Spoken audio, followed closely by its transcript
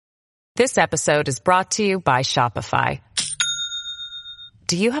This episode is brought to you by Shopify.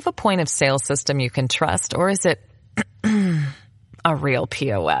 Do you have a point of sale system you can trust, or is it a real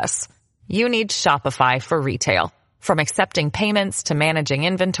POS? You need Shopify for retail. From accepting payments to managing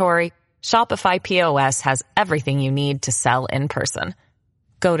inventory, Shopify POS has everything you need to sell in person.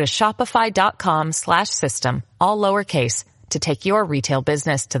 Go to shopify.com/system, all lowercase, to take your retail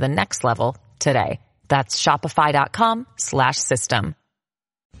business to the next level today. That's shopify.com/system.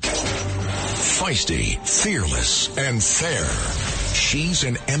 Feisty, fearless, and fair. She's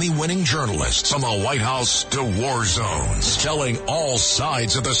an Emmy-winning journalist from the White House to war zones, telling all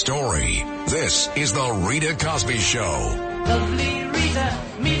sides of the story. This is the Rita Cosby Show. Lovely Rita,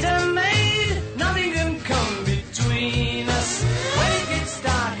 meet a maid. Nothing can come between us. When it gets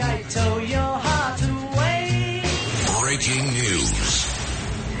dark, I tow your heart away. Breaking news.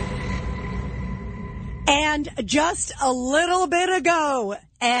 And just a little bit ago,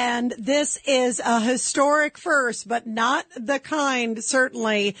 and this is a historic first, but not the kind,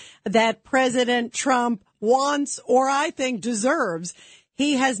 certainly, that President Trump wants or I think deserves.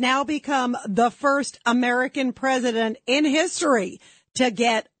 He has now become the first American president in history to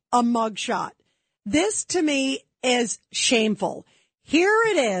get a mugshot. This, to me, is shameful. Here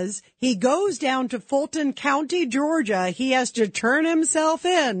it is. He goes down to Fulton County, Georgia. He has to turn himself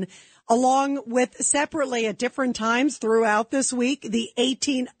in, along with separately at different times throughout this week, the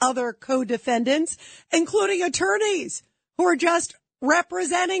 18 other co-defendants, including attorneys who are just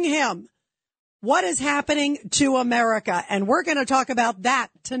representing him. What is happening to America? And we're going to talk about that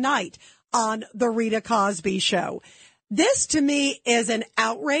tonight on the Rita Cosby Show. This, to me, is an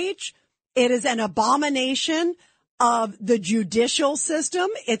outrage. It is an abomination of the judicial system.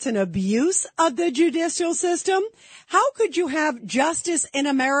 It's an abuse of the judicial system. How could you have justice in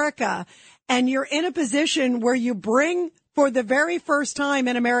America and you're in a position where you bring, for the very first time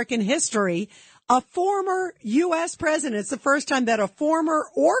in American history, a former U.S. president? It's the first time that a former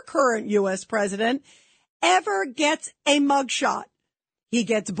or current U.S. president ever gets a mugshot. He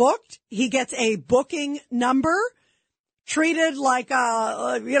gets booked. He gets a booking number, treated like,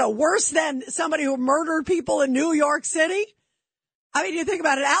 worse than somebody who murdered people in New York City. I mean, you think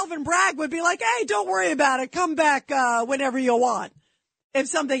about it, Alvin Bragg would be like, hey, don't worry about it. Come back whenever you want. If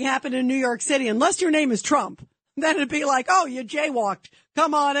something happened in New York City, unless your name is Trump, then it'd be like, oh, you jaywalked.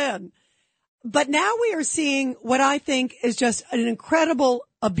 Come on in. But now we are seeing what I think is just an incredible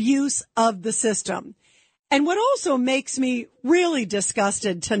abuse of the system. And what also makes me really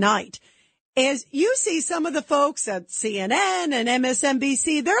disgusted tonight is you see some of the folks at CNN and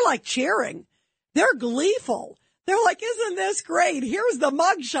MSNBC, they're like cheering. They're gleeful. They're like, isn't this great? Here's the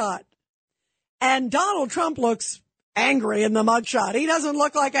mugshot. And Donald Trump looks angry in the mugshot. He doesn't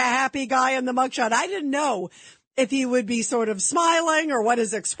look like a happy guy in the mugshot. I didn't know if he would be sort of smiling or what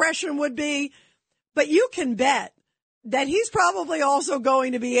his expression would be. But you can bet that he's probably also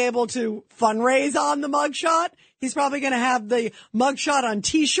going to be able to fundraise on the mugshot. He's probably going to have the mugshot on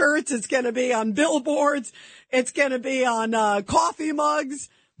T-shirts. It's going to be on billboards. It's going to be on coffee mugs.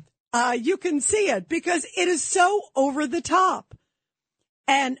 You can see it because it is so over the top.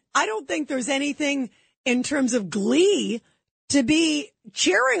 And I don't think there's anything in terms of glee to be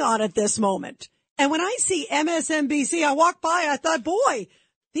cheering on at this moment. And when I see MSNBC, I walk by, I thought, boy,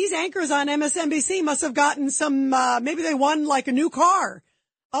 these anchors on MSNBC must have gotten some, maybe they won like a new car.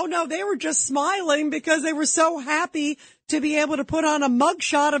 Oh, no, they were just smiling because they were so happy to be able to put on a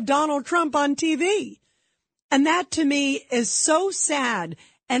mugshot of Donald Trump on TV. And that, to me, is so sad,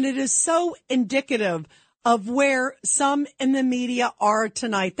 and it is so indicative of where some in the media are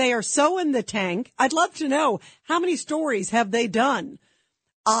tonight. They are so in the tank. I'd love to know, how many stories have they done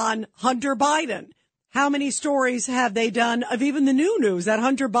on Hunter Biden? How many stories have they done of even the new news that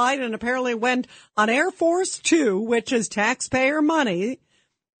Hunter Biden apparently went on Air Force Two, which is taxpayer money,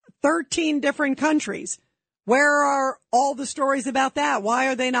 13 different countries. Where are all the stories about that? Why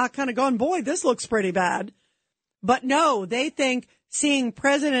are they not kind of going, boy, this looks pretty bad? But no, they think seeing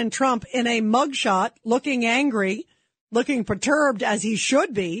President Trump in a mugshot, looking angry, looking perturbed as he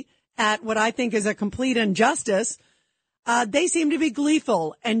should be at what I think is a complete injustice, they seem to be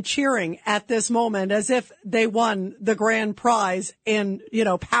gleeful and cheering at this moment as if they won the grand prize in,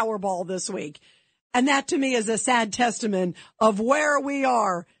 Powerball this week. And that to me is a sad testament of where we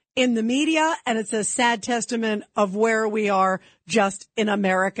are in the media, and it's a sad testament of where we are just in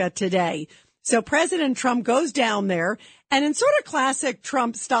America today. So President Trump goes down there, and in sort of classic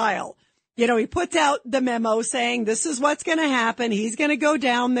Trump style, he puts out the memo saying this is what's going to happen. He's going to go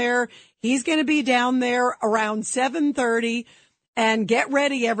down there. He's going to be down there around 7:30. And get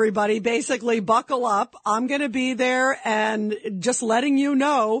ready, everybody. Basically, buckle up. I'm going to be there and just letting you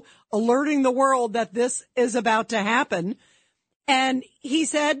know, alerting the world that this is about to happen. And he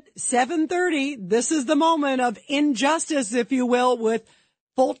said 7:30, this is the moment of injustice, if you will, with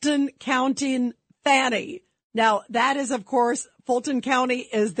Fulton County Fannie. Now, that is, of course, Fulton County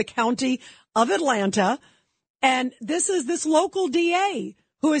is the county of Atlanta. And this is this local DA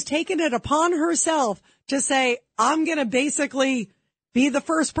who has taken it upon herself to say, I'm going to basically be the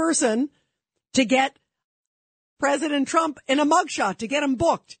first person to get President Trump in a mugshot, to get him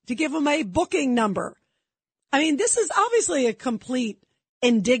booked, to give him a booking number. I mean, this is obviously a complete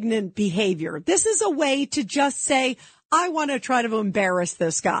indignant behavior. This is a way to just say, I want to try to embarrass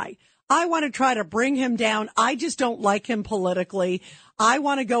this guy. I want to try to bring him down. I just don't like him politically. I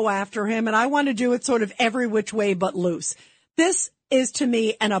want to go after him, and I want to do it sort of every which way but loose. This is, to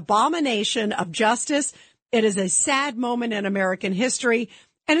me, an abomination of justice. It is a sad moment in American history,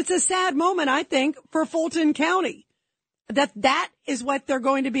 and it's a sad moment, I think, for Fulton County. That is what they're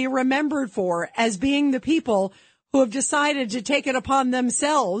going to be remembered for, as being the people who have decided to take it upon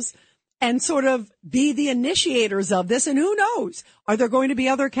themselves and sort of be the initiators of this. And who knows, are there going to be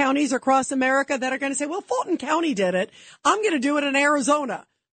other counties across America that are going to say, well, Fulton County did it. I'm going to do it in Arizona.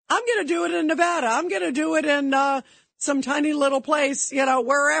 I'm going to do it in Nevada. I'm going to do it in some tiny little place,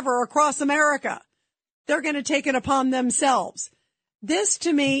 wherever across America. They're going to take it upon themselves. This,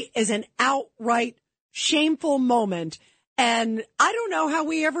 to me, is an outright shameful moment. And I don't know how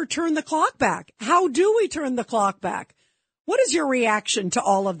we ever turn the clock back. How do we turn the clock back? What is your reaction to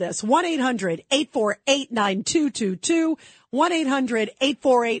all of this? 1-800-848-9222,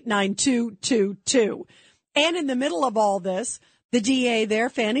 1-800-848-9222. And in the middle of all this, the DA there,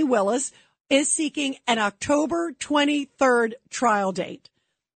 Fani Willis, is seeking an October 23rd trial date.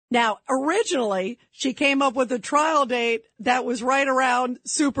 Now, originally, she came up with a trial date that was right around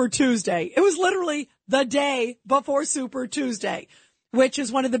Super Tuesday. It was literally the day before Super Tuesday, which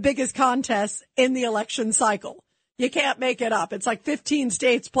is one of the biggest contests in the election cycle. You can't make it up. It's like 15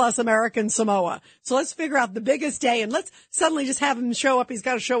 states plus American Samoa. So let's figure out the biggest day, and let's suddenly just have him show up. He's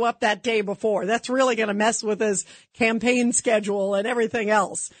got to show up that day before. That's really going to mess with his campaign schedule and everything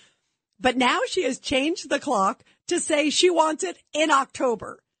else. But now she has changed the clock to say she wants it in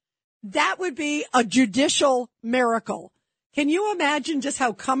October. That would be a judicial miracle. Can you imagine just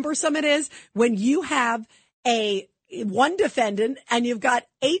how cumbersome it is when you have one defendant and you've got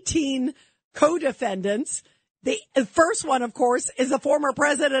 18 co-defendants? The first one, of course, is the former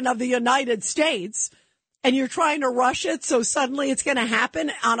president of the United States, and you're trying to rush it, so suddenly it's going to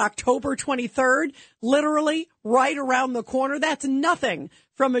happen on October 23rd, literally right around the corner. That's nothing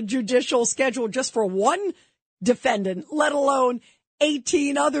from a judicial schedule just for one defendant, let alone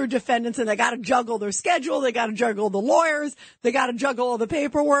 18 other defendants, and they got to juggle their schedule. They got to juggle the lawyers. They got to juggle all the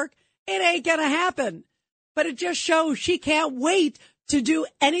paperwork. It ain't going to happen. But it just shows she can't wait to do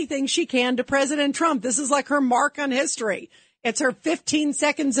anything she can to President Trump. This is like her mark on history. It's her 15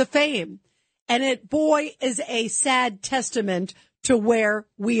 seconds of fame. And it, boy, is a sad testament to where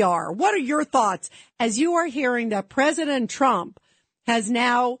we are. What are your thoughts as you are hearing that President Trump has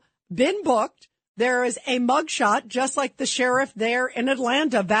now been booked? There is a mugshot, just like the sheriff there in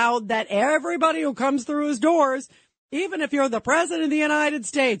Atlanta vowed that everybody who comes through his doors, even if you're the president of the United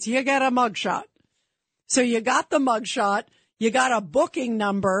States, you get a mugshot. So you got the mugshot, you got a booking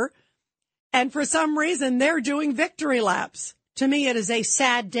number, and for some reason they're doing victory laps. To me, it is a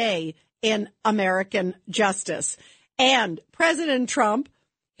sad day in American justice. And President Trump,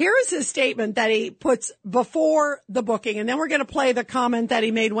 here is his statement that he puts before the booking, and then we're going to play the comment that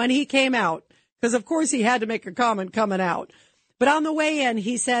he made when he came out. Because, of course, he had to make a comment coming out. But on the way in,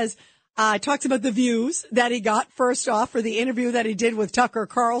 he says, talks about the views that he got first off for the interview that he did with Tucker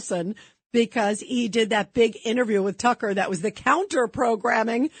Carlson, because he did that big interview with Tucker that was the counter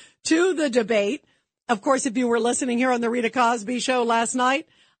programming to the debate. Of course, if you were listening here on the Rita Cosby show last night,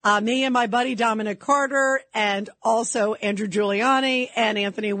 me and my buddy Dominic Carter and also Andrew Giuliani and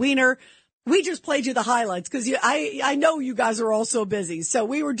Anthony Weiner, we just played you the highlights because I know you guys are all so busy. So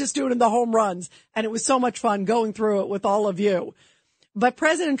we were just doing the home runs, and it was so much fun going through it with all of you. But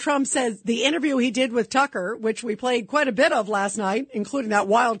President Trump says the interview he did with Tucker, which we played quite a bit of last night, including that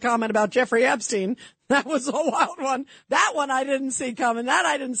wild comment about Jeffrey Epstein. That was a wild one. That one I didn't see coming. That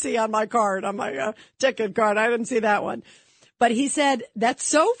I didn't see on my card, on my ticket card. I didn't see that one. But he said that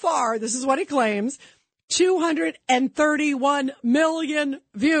so far, this is what he claims, 231 million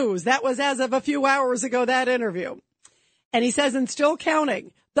views. That was as of a few hours ago, that interview. And he says, and still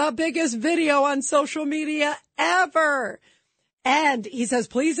counting, the biggest video on social media ever. And he says,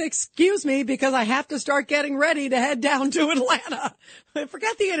 please excuse me because I have to start getting ready to head down to Atlanta.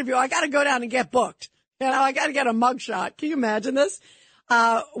 Forget the interview. I got to go down and get booked. I got to get a mugshot. Can you imagine this?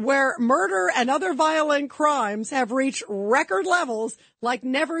 Where murder and other violent crimes have reached record levels like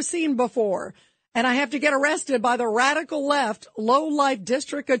never seen before. And I have to get arrested by the radical left low-life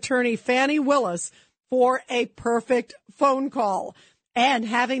district attorney Fannie Willis for a perfect phone call. And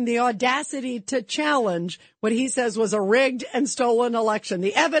having the audacity to challenge what he says was a rigged and stolen election.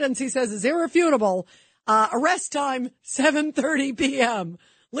 The evidence, he says, is irrefutable. Arrest time, 7:30 p.m.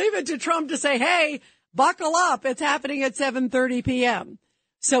 Leave it to Trump to say, hey, buckle up. It's happening at 7:30 p.m.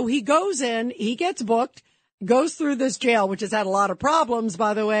 So he goes in, he gets booked, goes through this jail, which has had a lot of problems,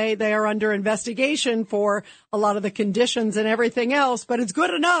 by the way. They are under investigation for a lot of the conditions and everything else, but it's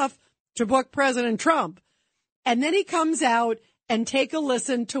good enough to book President Trump. And then he comes out and take a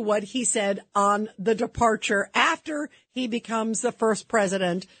listen to what he said on the departure after he becomes the first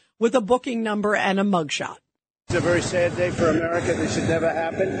president with a booking number and a mugshot. It's a very sad day for America. This should never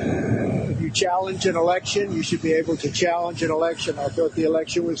happen. If you challenge an election, you should be able to challenge an election. I thought the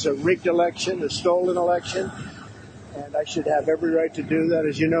election was a rigged election, a stolen election, and I should have every right to do that.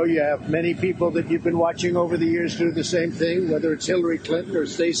 As you know, you have many people that you've been watching over the years do the same thing, whether it's Hillary Clinton or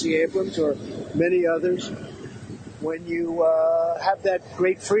Stacey Abrams or many others. When you have that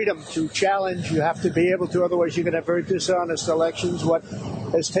great freedom to challenge, you have to be able to, otherwise you can have very dishonest elections. What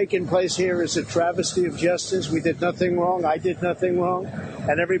has taken place here is a travesty of justice. We did nothing wrong. I did nothing wrong.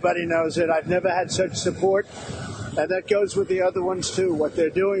 And everybody knows it. I've never had such support. And that goes with the other ones, too. What they're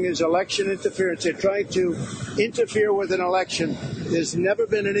doing is election interference. They're trying to interfere with an election. There's never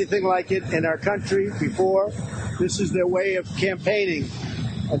been anything like it in our country before. This is their way of campaigning.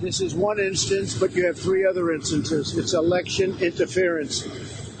 And this is one instance, but you have three other instances. It's election interference.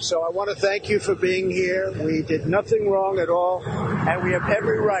 So I want to thank you for being here. We did nothing wrong at all. And we have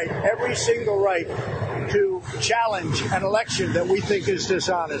every right, every single right, to challenge an election that we think is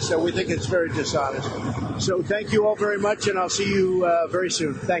dishonest, that we think it's very dishonest. So thank you all very much, and I'll see you very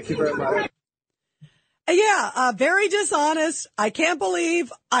soon. Thank you very much. Yeah, very dishonest. I can't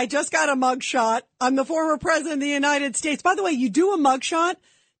believe I just got a mugshot. I'm the former president of the United States. By the way, you do a mugshot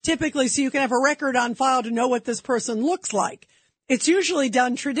typically so you can have a record on file to know what this person looks like. It's usually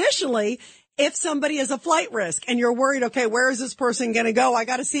done traditionally if somebody is a flight risk and you're worried, okay, where is this person going to go? I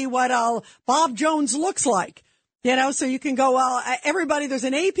got to see what Bob Jones looks like, so you can go, well, everybody, there's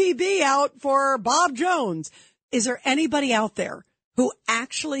an APB out for Bob Jones. Is there anybody out there who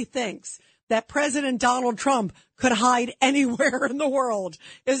actually thinks that President Donald Trump could hide anywhere in the world?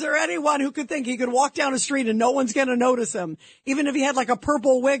 Is there anyone who could think he could walk down a street and no one's going to notice him, even if he had like a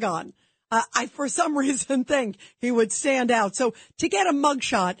purple wig on? I, for some reason, think he would stand out. So to get a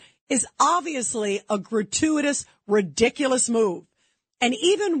mugshot is obviously a gratuitous, ridiculous move. And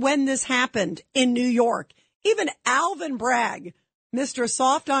even when this happened in New York, even Alvin Bragg, Mr.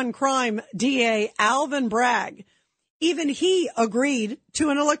 Soft on Crime DA Alvin Bragg, even he agreed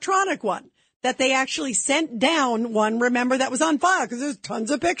to an electronic one, that they actually sent down one, remember, that was on file, because there's tons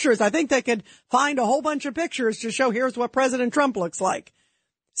of pictures. I think they could find a whole bunch of pictures to show here's what President Trump looks like.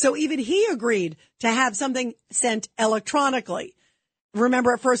 So even he agreed to have something sent electronically.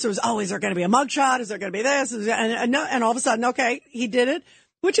 Remember, at first it was, is there going to be a mugshot? Is there going to be this? And all of a sudden, okay, he did it,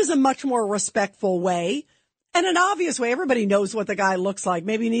 which is a much more respectful way and an obvious way. Everybody knows what the guy looks like.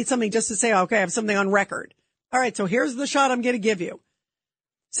 Maybe you need something just to say, okay, I have something on record. All right, so here's the shot I'm going to give you.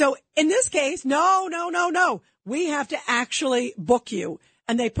 So in this case, no. We have to actually book you.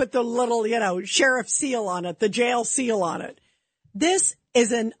 And they put the little, sheriff seal on it, the jail seal on it. This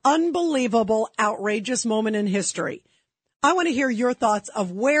is an unbelievable, outrageous moment in history. I want to hear your thoughts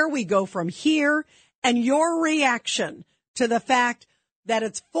of where we go from here and your reaction to the fact that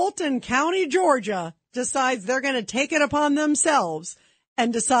it's Fulton County, Georgia, decides they're going to take it upon themselves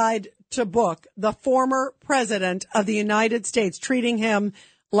and decide to book the former president of the United States, treating him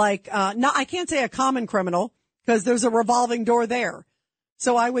like, I can't say a common criminal because there's a revolving door there.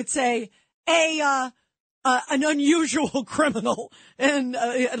 So I would say an unusual criminal in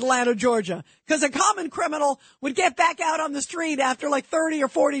Atlanta, Georgia, because a common criminal would get back out on the street after like 30 or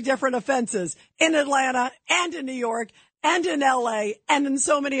 40 different offenses in Atlanta and in New York and in LA and in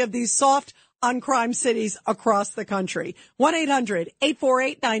so many of these soft on crime cities across the country.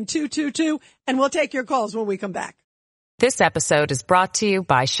 1-800-848-9222. And we'll take your calls when we come back. This episode is brought to you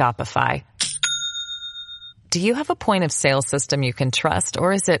by Shopify. Do you have a point of sale system you can trust,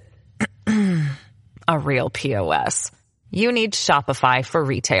 or is it a real POS? You need Shopify for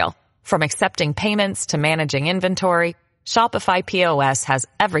retail. From accepting payments to managing inventory, Shopify POS has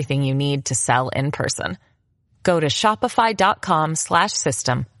everything you need to sell in person. Go to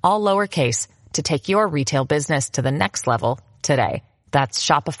shopify.com/system, all lowercase, to take your retail business to the next level today. That's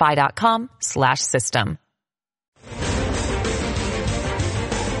shopify.com/system.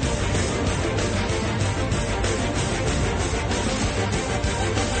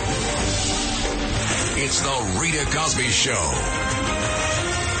 It's the Rita Cosby Show.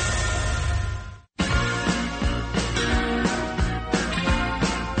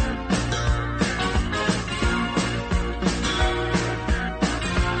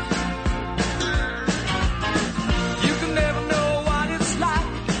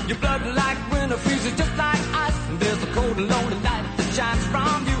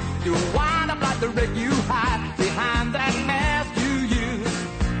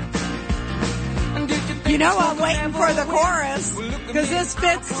 You know, I'm waiting for the chorus because this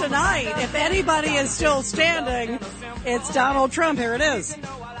fits tonight. If anybody is still standing, it's Donald Trump. Here it is.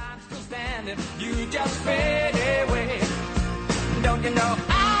 You just fade away. Don't you know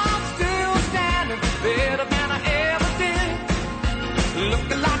I'm still standing better than I ever did?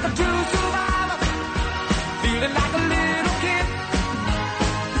 Looking like a true survivor, feeling like a little kid.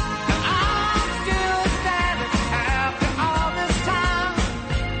 And I'm still standing after all this time,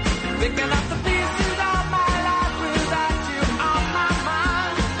 picking up the pieces of my life without you on my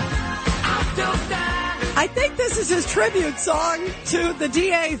mind. I'm still standing. I think this is his tribute song to the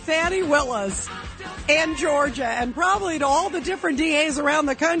DA, Fani Willis, in Georgia, and probably to all the different DAs around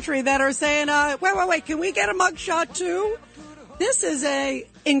the country that are saying, wait, can we get a mugshot too? This is a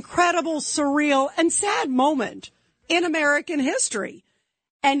incredible, surreal, and sad moment in American history.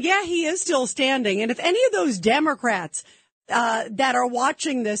 And yeah, he is still standing. And if any of those Democrats that are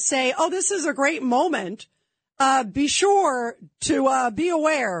watching this say, oh, this is a great moment, be sure to be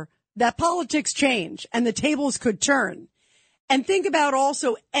aware that politics change and the tables could turn. And think about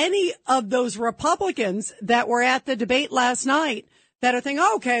also any of those Republicans that were at the debate last night that are thinking,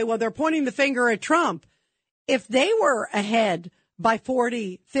 okay, well, they're pointing the finger at Trump. If they were ahead by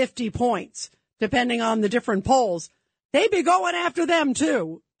 40, 50 points, depending on the different polls, they'd be going after them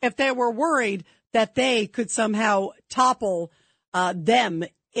too if they were worried that they could somehow topple them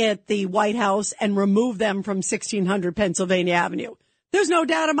at the White House and remove them from 1600 Pennsylvania Avenue. There's no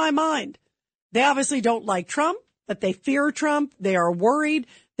doubt in my mind. They obviously don't like Trump, but they fear Trump. They are worried.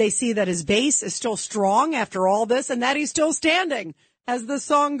 They see that his base is still strong after all this and that he's still standing, as the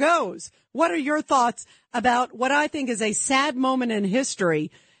song goes. What are your thoughts about what I think is a sad moment in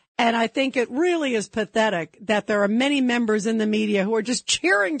history? And I think it really is pathetic that there are many members in the media who are just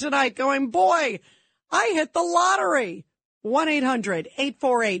cheering tonight going, boy, I hit the lottery.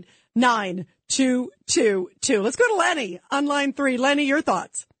 1-800-848-9222. Let's go to Lenny on line 3. Lenny, your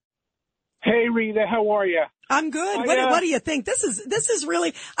thoughts. Hey, Rita, how are you? I'm good. What do you think? This is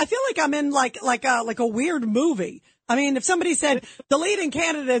really, I feel like I'm in like a weird movie. I mean, if somebody said the leading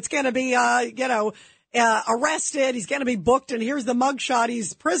candidate's going to be, arrested, he's going to be booked, and here's the mugshot,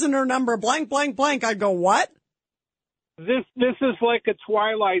 he's prisoner number blank, blank, blank, I'd go, what? This is like a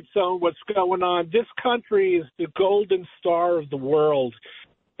Twilight Zone, what's going on. This country is the golden star of the world.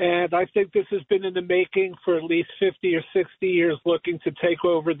 And I think this has been in the making for at least 50 or 60 years, looking to take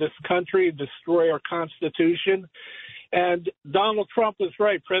over this country and destroy our Constitution. And Donald Trump was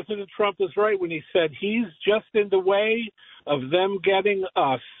right. President Trump was right when he said he's just in the way of them getting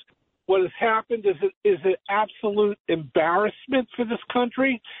us. What has happened is an absolute embarrassment for this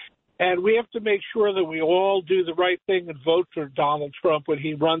country. And we have to make sure that we all do the right thing and vote for Donald Trump when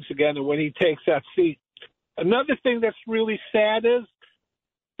he runs again and when he takes that seat. Another thing that's really sad is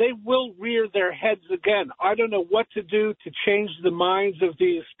they will rear their heads again. I don't know what to do to change the minds of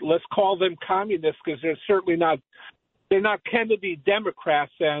these, let's call them communists, because they're not Kennedy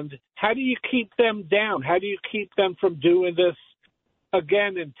Democrats. And how do you keep them down? How do you keep them from doing this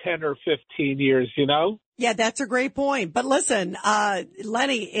again in 10 or 15 years, you know? Yeah, that's a great point. But listen,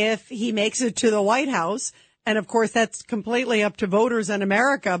 Lenny, if he makes it to the White House, and of course that's completely up to voters in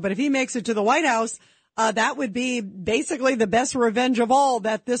America, but if he makes it to the White House, that would be basically the best revenge of all,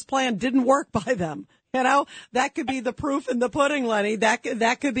 that this plan didn't work by them. You know, that could be the proof in the pudding, Lenny.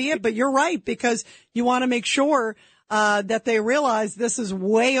 That could be it. But you're right, because you want to make sure that they realize this is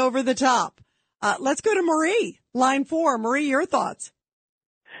way over the top. Let's go to Marie, line 4. Marie, your thoughts.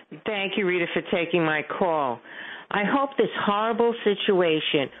 Thank you, Rita, for taking my call. I hope this horrible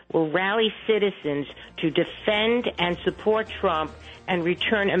situation will rally citizens to defend and support Trump and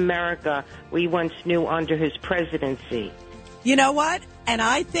return America we once knew under his presidency. You know what? And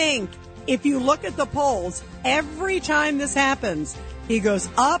I think if you look at the polls, every time this happens, he goes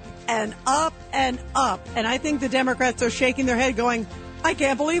up and up and up. And I think the Democrats are shaking their head going, I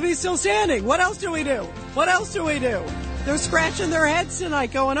can't believe he's still standing. What else do we do? What else do we do? They're scratching their heads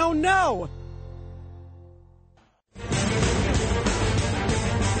tonight going, oh no.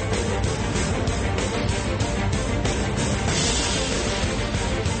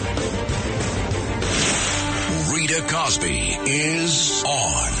 Rita Cosby is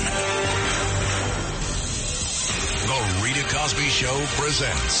on. The Rita Cosby Show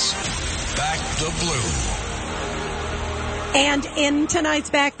presents Back the Blue. And in tonight's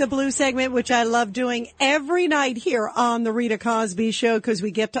Back the Blue segment, which I love doing every night here on the Rita Cosby Show, because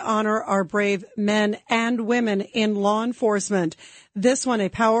we get to honor our brave men and women in law enforcement. This one, a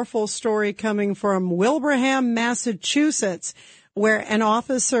powerful story coming from Wilbraham, Massachusetts, where an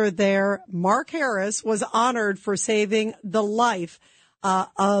officer there, Mark Harris, was honored for saving the life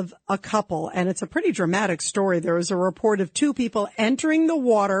of a couple. And it's a pretty dramatic story. There was a report of two people entering the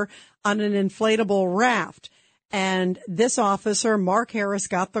water on an inflatable raft. And this officer, Mark Harris,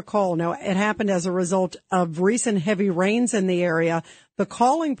 got the call. Now, it happened as a result of recent heavy rains in the area. The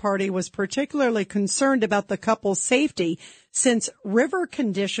calling party was particularly concerned about the couple's safety since river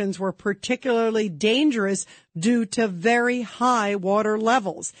conditions were particularly dangerous due to very high water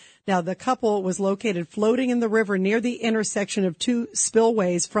levels. Now, the couple was located floating in the river near the intersection of two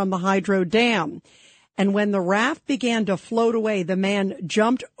spillways from the hydro dam. And when the raft began to float away, the man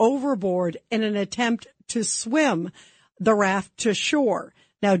jumped overboard in an attempt to swim the raft to shore.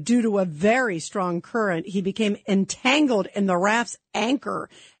 Now, due to a very strong current, he became entangled in the raft's anchor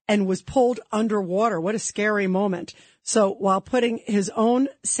and was pulled underwater. What a scary moment. So while putting his own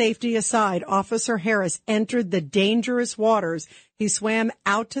safety aside, Officer Harris entered the dangerous waters. He swam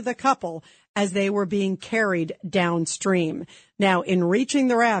out to the couple as they were being carried downstream. Now, in reaching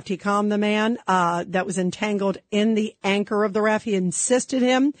the raft, he calmed the man that was entangled in the anchor of the raft. He assisted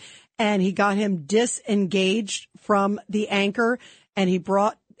him, and he got him disengaged from the anchor, and he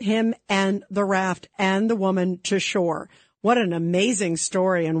brought him and the raft and the woman to shore. What an amazing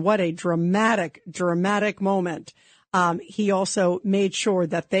story, and what a dramatic moment. He also made sure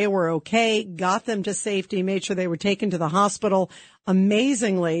that they were okay, got them to safety, made sure they were taken to the hospital.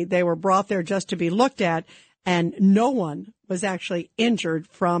 Amazingly, they were brought there just to be looked at, and no one was actually injured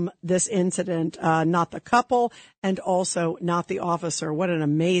from this incident, not the couple and also not the officer. What an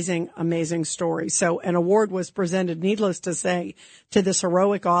amazing story. So an award was presented, needless to say, to this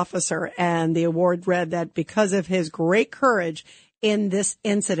heroic officer, and the award read that because of his great courage in this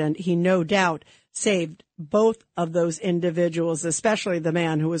incident, he no doubt saved both of those individuals, especially the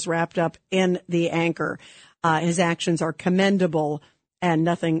man who was wrapped up in the anchor. His actions are commendable and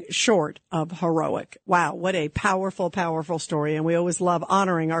nothing short of heroic. Wow, what a powerful story. And we always love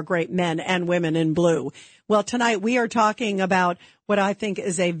honoring our great men and women in blue. Well, tonight we are talking about what I think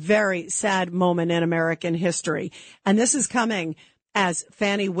is a very sad moment in American history. And this is coming as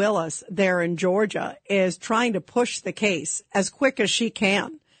Fannie Willis there in Georgia is trying to push the case as quick as she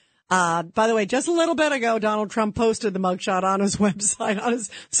can. By the way, just a little bit ago, Donald Trump posted the mugshot on his website, on his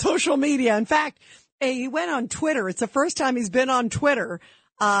social media. In fact, he went on Twitter. It's the first time he's been on Twitter,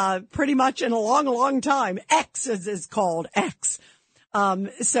 pretty much in a long time. X is called X.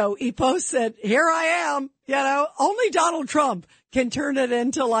 So he posts that, here I am, only Donald Trump can turn it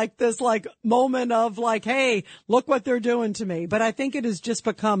into like this moment of hey, look what they're doing to me. But I think it has just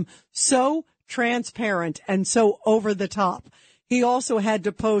become so transparent and so over the top. He also had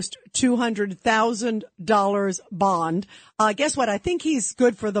to post $200,000 bond. Guess what? I think he's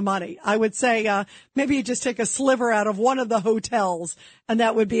good for the money. I would say maybe you just take a sliver out of one of the hotels, and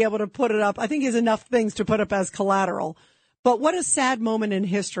that would be able to put it up. I think he has enough things to put up as collateral. But what a sad moment in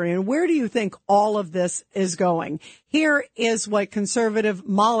history. And where do you think all of this is going? Here is what conservative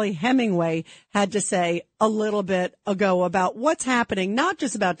Molly Hemingway had to say a little bit ago about what's happening, not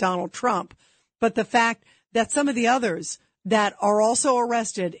just about Donald Trump, but the fact that some of the others that are also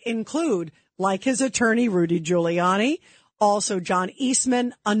arrested include, like his attorney, Rudy Giuliani, also John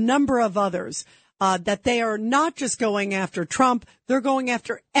Eastman, a number of others, that they are not just going after Trump, they're going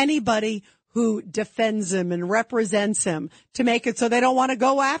after anybody who defends him and represents him to make it so they don't want to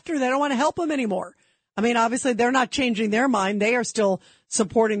go after, they don't want to help him anymore. I mean, obviously, they're not changing their mind. They are still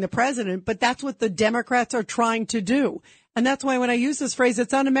supporting the president, but that's what the Democrats are trying to do. And that's why when I use this phrase,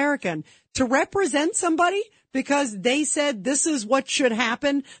 it's un-American. To represent somebody because they said this is what should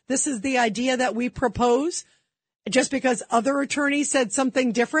happen, this is the idea that we propose, just because other attorneys said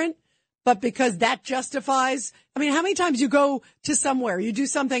something different, but because that justifies. I mean, how many times you go to somewhere, you do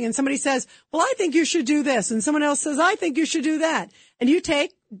something and somebody says, well, I think you should do this. And someone else says, I think you should do that. And you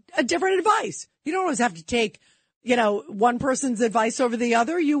take a different advice. You don't always have to take, one person's advice over the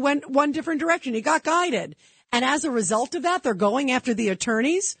other. You went one different direction. You got guided. And as a result of that, they're going after the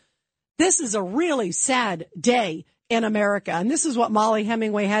attorneys. This is a really sad day in America. And this is what Molly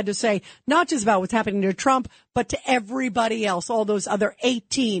Hemingway had to say, not just about what's happening to Trump, but to everybody else, all those other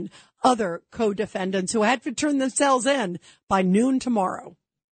 18 other co-defendants who had to turn themselves in by noon tomorrow.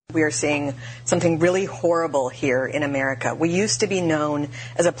 We are seeing something really horrible here in America. We used to be known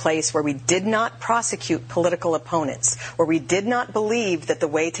as a place where we did not prosecute political opponents, where we did not believe that the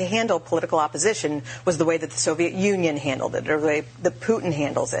way to handle political opposition was the way that the Soviet Union handled it, or the way that Putin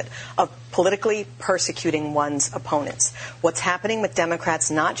handles it, of politically persecuting one's opponents. What's happening with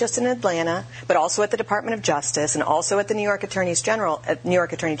Democrats, not just in Atlanta, but also at the Department of Justice and also at the New York Attorney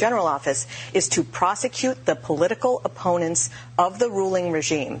General office, is to prosecute the political opponents of the ruling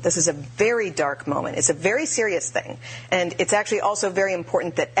regime. This is a very dark moment. It's a very serious thing. And it's actually also very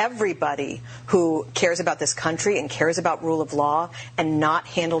important that everybody who cares about this country and cares about rule of law and not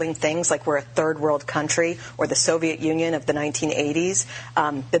handling things like we're a third world country or the Soviet Union of the 1980s,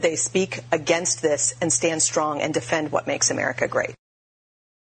 that they speak against this and stand strong and defend what makes America great.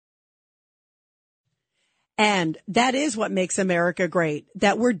 And that is what makes America great,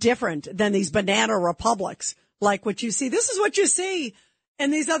 that we're different than these banana republics, like what you see. This is what you see in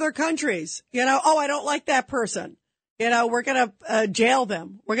these other countries. You know, oh, I don't like that person. You know, we're going to jail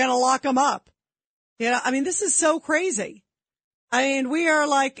them. We're going to lock them up. You know, I mean, this is so crazy. I mean, we are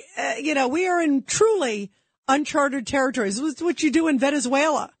like, we are in truly uncharted territories. This is what you do in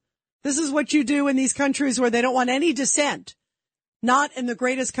Venezuela. This is what you do in these countries where they don't want any dissent. Not in the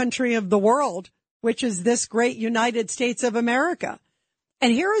greatest country of the world, which is this great United States of America.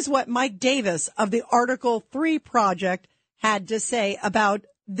 And here is what Mike Davis of the Article 3 Project had to say about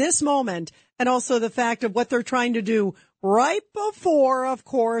this moment, and also the fact of what they're trying to do right before, of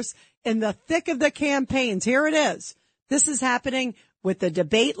course, in the thick of the campaigns. Here it is. This is happening with the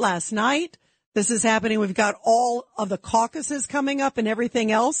debate last night. This is happening. We've got all of the caucuses coming up and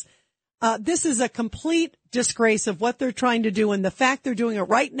everything else. This is a complete disgrace of what they're trying to do, and the fact they're doing it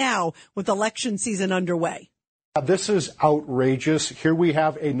right now with election season underway. This is outrageous. Here we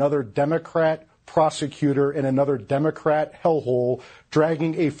have another Democrat prosecutor and another Democrat hellhole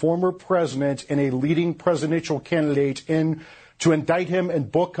dragging a former president and a leading presidential candidate in to indict him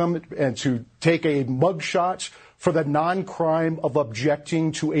and book him and to take a mugshot for the non-crime of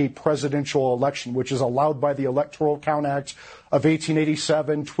objecting to a presidential election, which is allowed by the Electoral Count Act of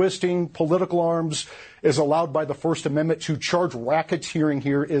 1887. Twisting political arms is allowed by the First Amendment. To charge racketeering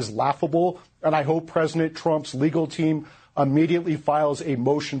here is laughable, and I hope President Trump's legal team immediately files a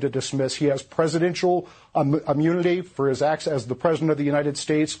motion to dismiss. He has presidential immunity for his acts as the President of the United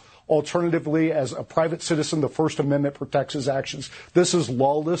States. Alternatively, as a private citizen, the First Amendment protects his actions. This is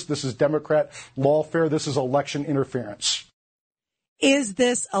lawless. This is Democrat lawfare. This is election interference. Is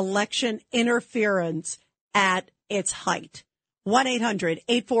this election interference at its height?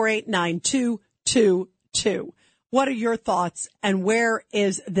 1-800-848-9222. What are your thoughts, and where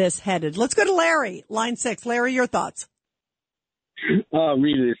is this headed? Let's go to Larry, line 6. Larry, your thoughts. Rita,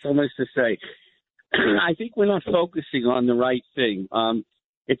 there's so much to say. I think we're not focusing on the right thing.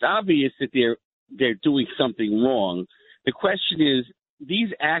 It's obvious that they're doing something wrong. The question is, these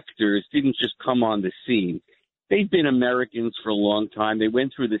actors didn't just come on the scene. They've been Americans for a long time. They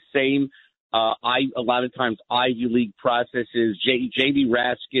went through the same, a lot of times, Ivy League processes. J.D.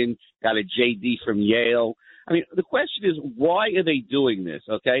 Raskin got a J.D. from Yale. I mean, the question is, why are they doing this,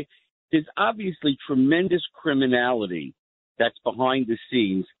 okay? There's obviously tremendous criminality that's behind the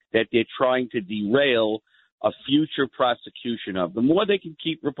scenes that they're trying to derail a future prosecution of. The more they can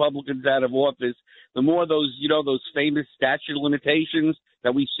keep Republicans out of office, the more those famous statute of limitations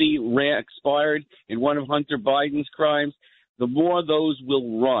that we see expired in one of Hunter Biden's crimes, the more those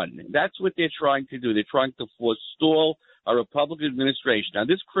will run. That's what they're trying to do. They're trying to forestall a Republican administration. Now,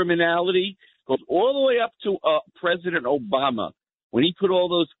 this criminality goes all the way up to President Obama. When he put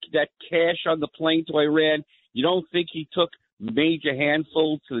all that cash on the plane to Iran, you don't think he took major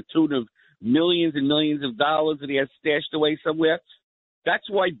handfuls to the tune of millions and millions of dollars that he has stashed away somewhere? That's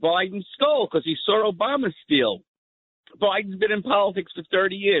why Biden stole, because he saw Obama steal. Biden's been in politics for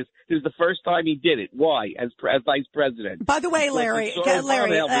 30 years. This is the first time he did it. Why? As vice president. By the way, Larry,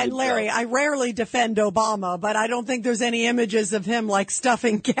 I rarely defend Obama, but I don't think there's any images of him like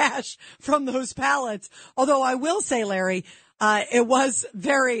stuffing cash from those pallets. Although I will say, Larry, it was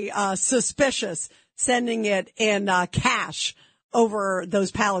very suspicious sending it in cash over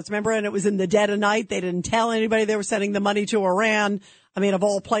those pallets. Remember, and it was in the dead of night. They didn't tell anybody they were sending the money to Iran. I mean, of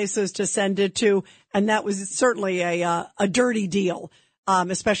all places to send it to. And that was certainly a dirty deal.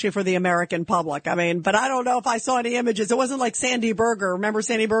 especially for the American public. I mean, but I don't know if I saw any images. It wasn't like Sandy Berger. Remember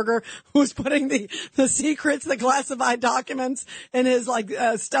Sandy Berger, who was putting the secrets, the classified documents in his,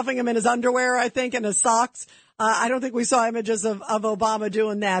 stuffing them in his underwear, I think, and his socks. I don't think we saw images of Obama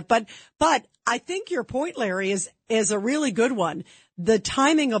doing that. But I think your point, Larry, is a really good one. The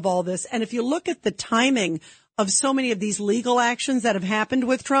timing of all this. And if you look at the timing of so many of these legal actions that have happened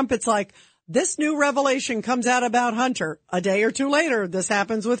with Trump, it's like this new revelation comes out about Hunter. A day or two later, this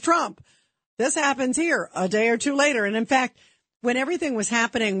happens with Trump. This happens here a day or two later. And in fact, when everything was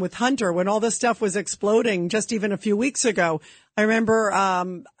happening with Hunter, when all this stuff was exploding just even a few weeks ago, I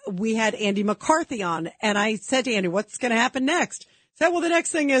remember we had Andy McCarthy on, and I said to Andy, what's going to happen next? He said, well, the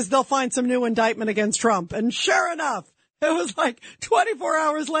next thing is they'll find some new indictment against Trump. And sure enough, it was like 24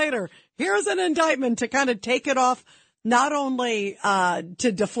 hours later, here's an indictment to kind of take it off, not only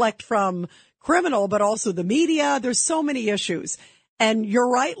to deflect from criminal, but also the media. There's so many issues. And you're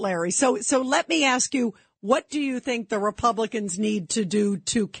right, Larry. So let me ask you, what do you think the Republicans need to do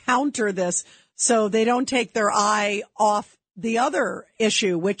to counter this so they don't take their eye off the other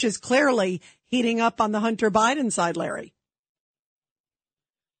issue, which is clearly heating up on the Hunter Biden side, Larry?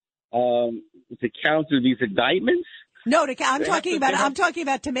 To counter these indictments? No, I'm talking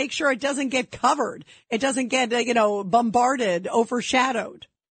about to make sure it doesn't get covered. It doesn't get, bombarded, overshadowed.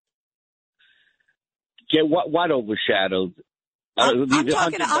 Get what overshadowed? I'm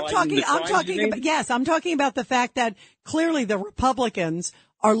talking about the fact that clearly the Republicans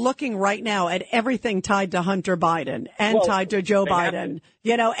are looking right now at everything tied to Hunter Biden and tied to Joe Biden,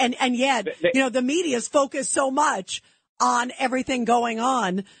 and yet, the media's focused so much on everything going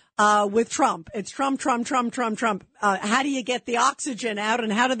on with Trump. It's Trump. How do you get the oxygen out,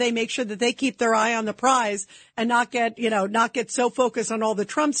 and how do they make sure that they keep their eye on the prize and not get so focused on all the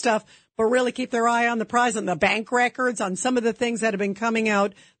Trump stuff, but really keep their eye on the prize, on the bank records, on some of the things that have been coming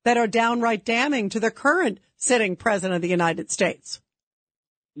out that are downright damning to the current sitting president of the United States?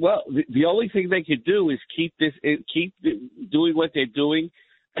 Well, the only thing they could do is keep doing what they're doing,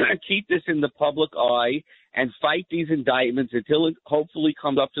 keep this in the public eye, and fight these indictments until it hopefully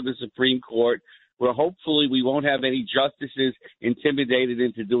comes up to the Supreme Court, where hopefully we won't have any justices intimidated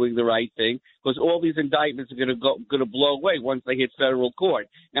into doing the right thing, because all these indictments are going to blow away once they hit federal court.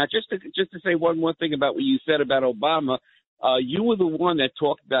 Now, just to say one more thing about what you said about Obama, you were the one that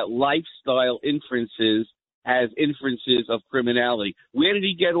talked about lifestyle inferences as inferences of criminality. Where did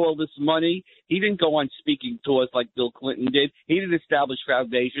he get all this money? He didn't go on speaking tours like Bill Clinton did. He didn't establish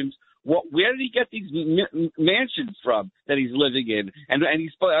foundations. Where did he get these mansions from that he's living in? And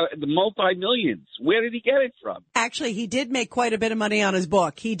he's the multi-millions. Where did he get it from? Actually, he did make quite a bit of money on his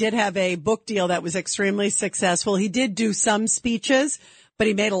book. He did have a book deal that was extremely successful. He did do some speeches, but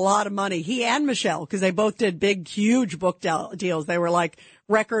he made a lot of money. He and Michelle, because they both did big, huge book deals. They were like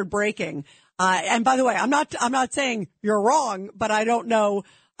record breaking. And by the way, I'm not saying you're wrong, but I don't know.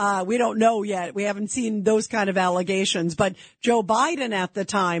 We don't know yet. We haven't seen those kind of allegations. But Joe Biden at the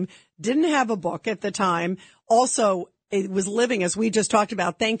time didn't have a book at the time. Also, it was living, as we just talked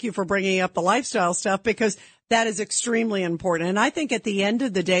about. Thank you for bringing up the lifestyle stuff, because that is extremely important. And I think at the end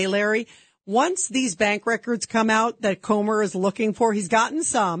of the day, Larry, once these bank records come out that Comer is looking for, he's gotten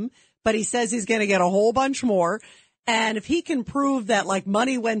some, but he says he's going to get a whole bunch more. And if he can prove that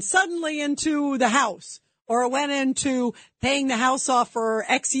money went suddenly into the house, or it went into paying the house off for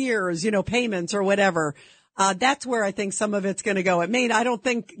X years, payments or whatever, that's where I think some of it's going to go. I don't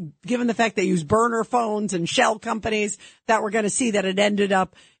think, given the fact they use burner phones and shell companies, that we're going to see that it ended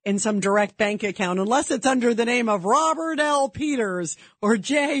up in some direct bank account, unless it's under the name of Robert L. Peters or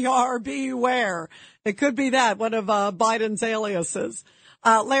J.R.B. Ware. It could be that, one of Biden's aliases.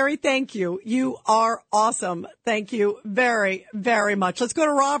 Larry, thank you. You are awesome. Thank you very, very much. Let's go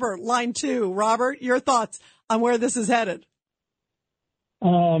to Robert, line 2. Robert, your thoughts on where this is headed?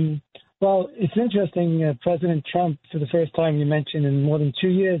 Well, it's interesting. President Trump, for the first time you mentioned in more than 2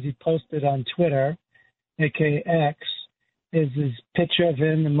 years, he posted on Twitter, aka X, is his picture of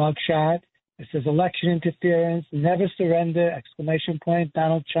him, the mugshot. It says election interference, never surrender, !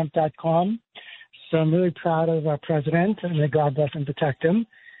 DonaldTrump.com. So I'm really proud of our president, and may God bless and protect him.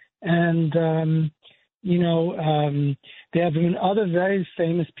 And, there have been other very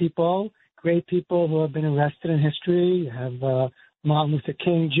famous people, great people who have been arrested in history. You have Martin Luther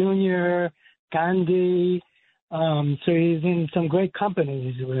King Jr., Gandhi. So he's in some great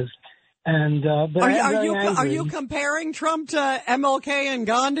companies with. And are you comparing Trump to MLK and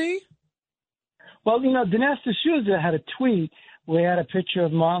Gandhi? Well, Dinesh D'Souza had a tweet where he had a picture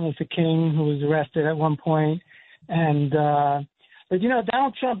of Martin Luther King, who was arrested at one point. And, but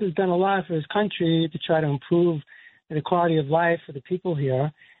Donald Trump has done a lot for his country to try to improve and the quality of life for the people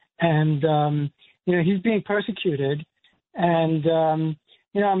here. And, he's being persecuted. And,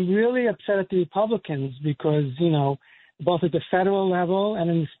 I'm really upset at the Republicans because, both at the federal level and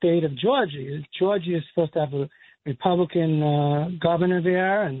in the state of Georgia. Georgia is supposed to have a Republican governor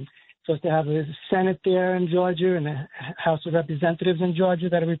there, and supposed to have a Senate there in Georgia and a House of Representatives in Georgia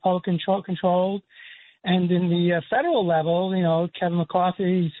that are Republican controlled. And in the federal level, Kevin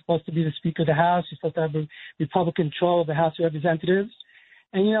McCarthy, he's supposed to be the Speaker of the House. He's supposed to have a Republican control of the House of Representatives.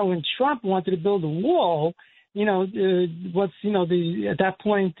 And, when Trump wanted to build a wall, at that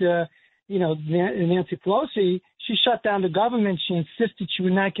point, Nancy Pelosi, she shut down the government. She insisted she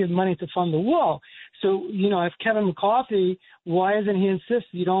would not give money to fund the wall. So, if Kevin McCarthy, why doesn't he insist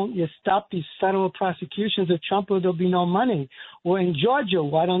you stop these federal prosecutions of Trump or there'll be no money? Or in Georgia,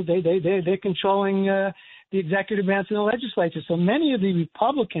 why don't they're controlling the executive branch and the legislature. So many of the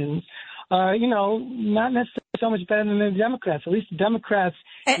Republicans are, not necessarily so much better than the Democrats. At least the Democrats.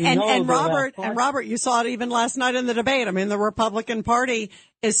 And Robert, you saw it even last night in the debate. I mean, the Republican Party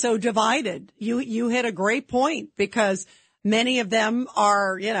is so divided. You hit a great point because many of them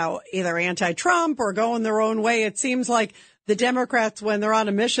are, either anti-Trump or going their own way. It seems like the Democrats, when they're on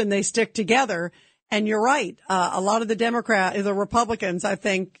a mission, they stick together. And you're right. A lot of the Republicans, I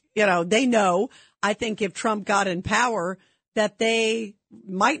think, they know. I think if Trump got in power, that they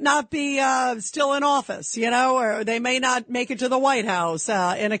might not be still in office, or they may not make it to the White House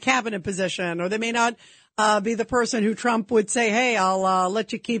in a cabinet position, or they may not be the person who Trump would say, hey, I'll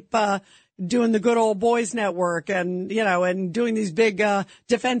let you keep doing the good old boys network and, and doing these big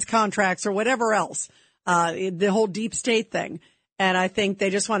defense contracts or whatever else, the whole deep state thing. And I think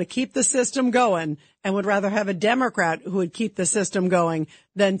they just want to keep the system going and would rather have a Democrat who would keep the system going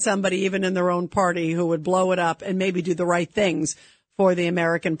than somebody even in their own party who would blow it up and maybe do the right things for the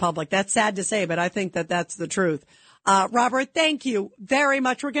American public. That's sad to say, but I think that that's the truth. Robert, thank you very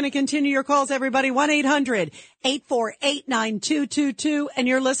much. We're going to continue your calls, everybody. 1-800-848-9222. And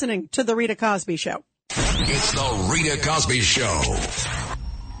you're listening to The Rita Cosby Show. It's The Rita Cosby Show.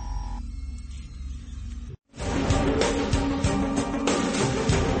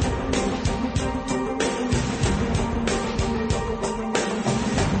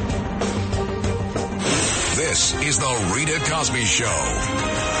 This is The Rita Cosby Show.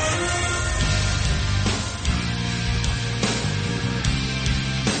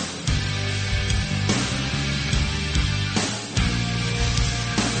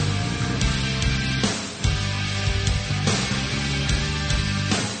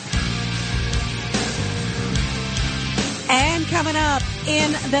 And coming up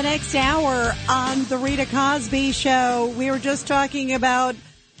in the next hour on The Rita Cosby Show, we were just talking about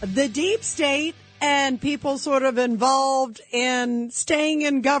the deep state and people sort of involved in staying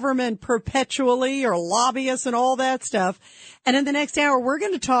in government perpetually or lobbyists and all that stuff. And in the next hour, we're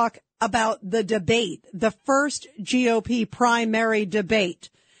going to talk about the debate, the first GOP primary debate,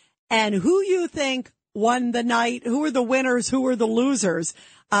 and who you think won the night, who are the winners, who are the losers.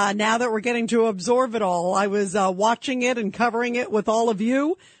 Now that we're getting to absorb it all, I was watching it and covering it with all of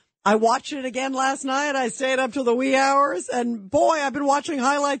you. I watched it again last night. I stayed up till the wee hours, and boy, I've been watching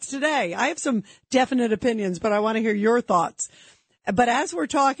highlights today. I have some definite opinions, but I want to hear your thoughts. But as we're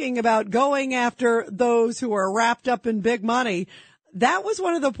talking about going after those who are wrapped up in big money, that was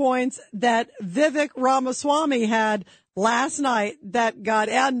one of the points that Vivek Ramaswamy had last night that got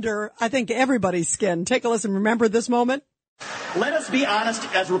under, I think, everybody's skin. Take a listen. Remember this moment? Let us be honest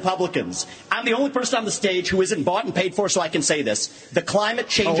as Republicans. I'm the only person on the stage who isn't bought and paid for, so I can say this. The climate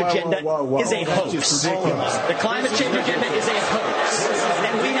change agenda is a hoax. The climate change agenda is a hoax.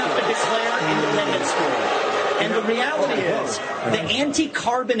 And we have to declare independence for it. And the reality is, the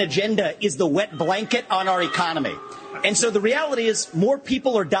anti-carbon agenda is the wet blanket on our economy. And so the reality is, more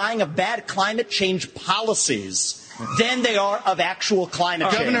people are dying of bad climate change policies than they are of actual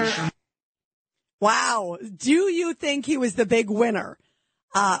climate change. Wow. Do you think he was the big winner?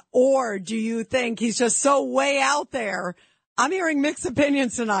 Or do you think he's just so way out there? I'm hearing mixed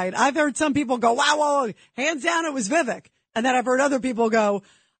opinions tonight. I've heard some people go, wow, hands down, it was Vivek. And then I've heard other people go,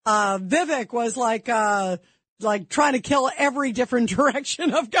 Vivek was like trying to kill every different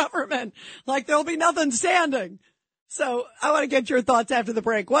direction of government. Like there'll be nothing standing. So I want to get your thoughts after the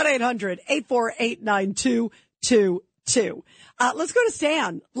break. 1-800-848-9222. 2. Let's go to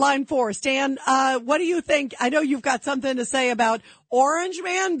Stan, line 4. Stan, what do you think? I know you've got something to say about Orange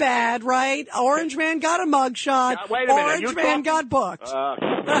Man bad, right? Orange Man got a mugshot. Wait a minute. Orange Man got booked.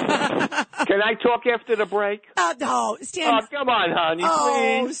 Can I talk after the break? No, Stan. Oh, come on, honey,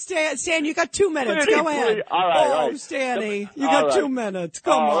 please. Stan, you got 2 minutes. Please, Go ahead. please. All right. Stanny, you got 2 minutes.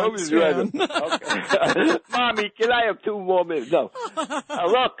 Come on, Stan. Okay. Mommy, can I have 2 more minutes? No.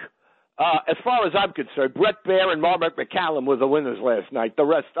 Look. As far as I'm concerned, Brett Baer and Margaret McCallum were the winners last night. The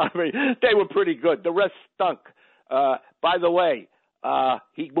rest, I mean, they were pretty good. The rest stunk. By the way,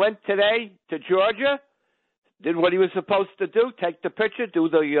 he went today to Georgia, did what he was supposed to do, take the picture, do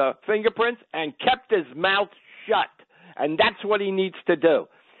the fingerprints, and kept his mouth shut. And that's what he needs to do.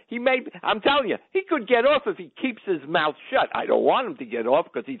 I'm telling you, he could get off if he keeps his mouth shut. I don't want him to get off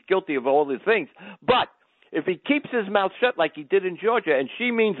because he's guilty of all these things. But if he keeps his mouth shut like he did in Georgia, and she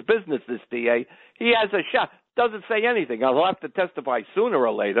means business, this DA, he has a shot. Doesn't say anything. I'll have to testify sooner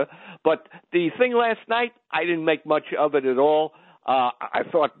or later. But the thing last night, I didn't make much of it at all. I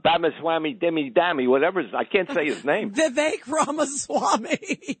thought Bamaswamy Demi Dami, whatever. I can't say his name. Vivek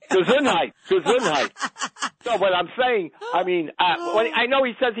Ramaswamy. Gesundheit. So what I'm saying, I mean, I know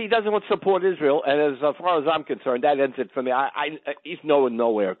he says he doesn't want to support Israel, and as far as I'm concerned, that ends it for me. He's going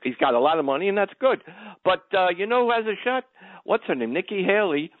nowhere. He's got a lot of money, and that's good. But you know who has a shot? What's her name? Nikki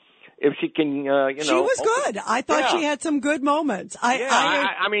Haley. If she can, She was good. I thought she had some good moments.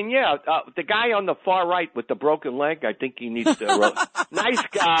 I mean, the guy on the far right with the broken leg, I think he needs to, nice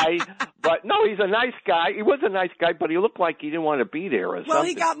guy, but no, he's a nice guy. He was a nice guy, but he looked like he didn't want to be there or something. Well,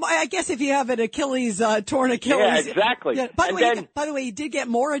 he got, I guess if you have an Achilles, torn Achilles. Yeah, exactly. Yeah. By the way, he did get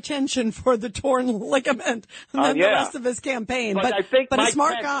more attention for the torn ligament than the rest of his campaign. But I think a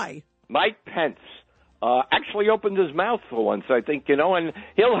smart guy. Mike Pence actually opened his mouth for once, I think, and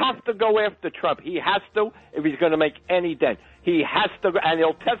he'll have to go after Trump. He has to if he's going to make any dent. He has to, and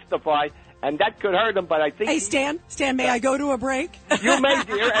he'll testify, and that could hurt him, but I think... Hey, Stan, may I go to a break? You may,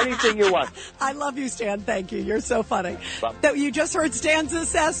 dear, anything you want. I love you, Stan. Thank you. You're so funny. You just heard Stan's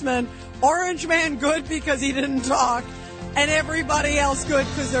assessment. Orange Man good because he didn't talk, and everybody else good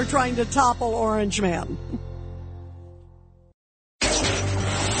because they're trying to topple Orange Man.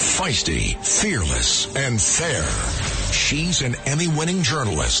 Feisty, fearless, and fair. She's an Emmy-winning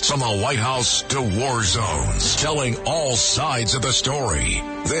journalist from the White House to war zones, telling all sides of the story.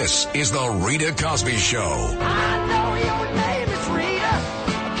 This is the Rita Cosby Show. I know your name is Rita,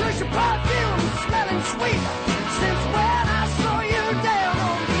 'cause your perfume's smelling sweet. Since when I saw you down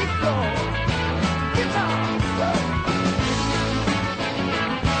on the floor. Guitar slow.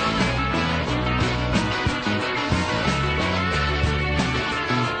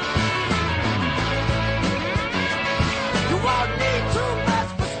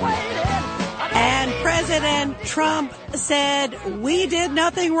 And President Trump said, we did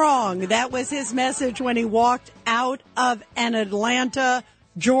nothing wrong. That was his message when he walked out of an Atlanta,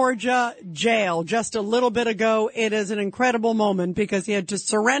 Georgia jail just a little bit ago. It is an incredible moment because he had to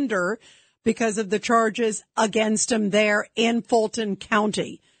surrender because of the charges against him there in Fulton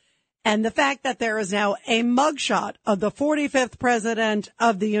County. And the fact that there is now a mugshot of the 45th president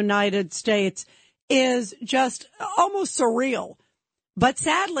of the United States is just almost surreal. But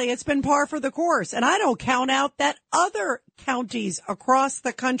sadly, it's been par for the course. And I don't count out that other counties across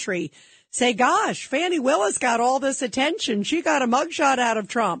the country say, gosh, Fannie Willis got all this attention. She got a mugshot out of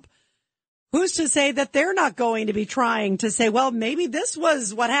Trump. Who's to say that they're not going to be trying to say, well, maybe this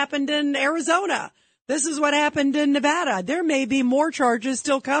was what happened in Arizona. This is what happened in Nevada. There may be more charges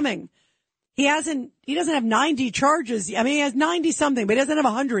still coming. He doesn't have 90 charges. I mean, he has 90 something, but he doesn't have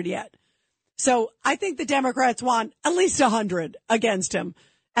 100 yet. So I think the Democrats want at least 100 against him,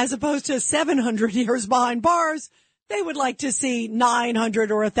 as opposed to 700 years behind bars. They would like to see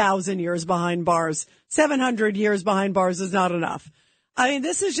 900 or 1,000 years behind bars. 700 years behind bars is not enough. I mean,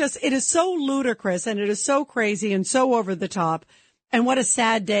 it is so ludicrous and it is so crazy and so over the top. And what a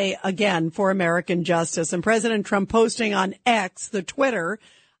sad day again for American justice. And President Trump posting on X, the Twitter,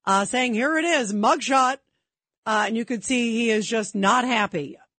 saying, here it is, mugshot. And you could see he is just not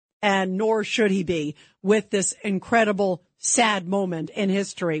happy. And nor should he be with this incredible, sad moment in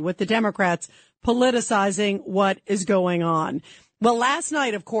history with the Democrats politicizing what is going on. Well, last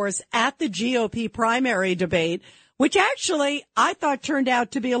night, of course, at the GOP primary debate, which actually I thought turned out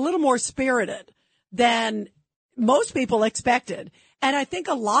to be a little more spirited than most people expected. And I think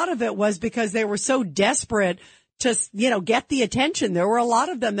a lot of it was because they were so desperate to, get the attention. There were a lot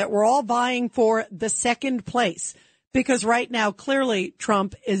of them that were all vying for the second place. Because right now, clearly,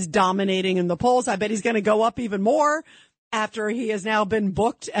 Trump is dominating in the polls. I bet he's going to go up even more after he has now been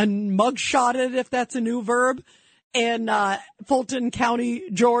booked and mugshotted, if that's a new verb. in Fulton County,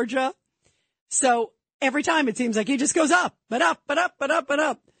 Georgia. So every time it seems like he just goes up, but up, but up, but up, but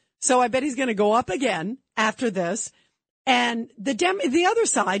up. So I bet he's going to go up again after this. And the other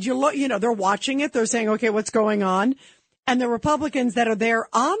side, they're watching it. They're saying, okay, what's going on? And the Republicans that are there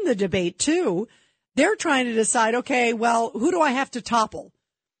on the debate too, they're trying to decide, okay, well, who do I have to topple?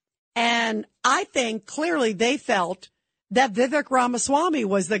 And I think clearly they felt that Vivek Ramaswamy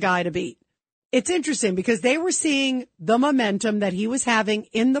was the guy to beat. It's interesting because they were seeing the momentum that he was having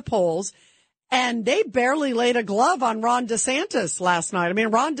in the polls, and they barely laid a glove on Ron DeSantis last night. I mean,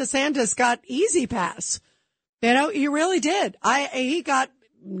 Ron DeSantis got easy pass. He really did.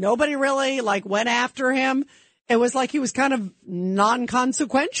 Nobody really went after him. It was like he was kind of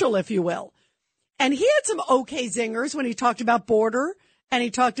non-consequential, if you will. And he had some okay zingers when he talked about border and he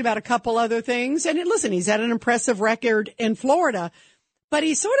talked about a couple other things. And listen, he's had an impressive record in Florida, but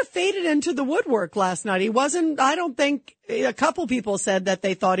he sort of faded into the woodwork last night. He wasn't, I don't think, a couple people said that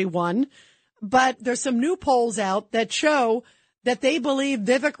they thought he won, but there's some new polls out that show that they believe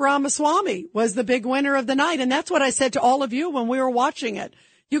Vivek Ramaswamy was the big winner of the night. And that's what I said to all of you when we were watching it.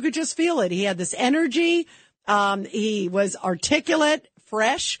 You could just feel it. He had this energy. He was articulate,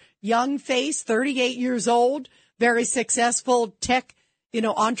 fresh, young face, 38 years old, very successful tech,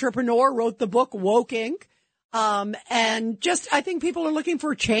 entrepreneur, wrote the book Woke Inc. And just, I think people are looking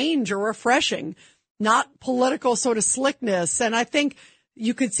for change or refreshing, not political sort of slickness. And I think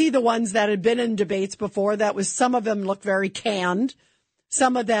you could see the ones that had been in debates before. Some of them looked very canned.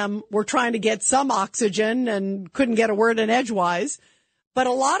 Some of them were trying to get some oxygen and couldn't get a word in edgewise. But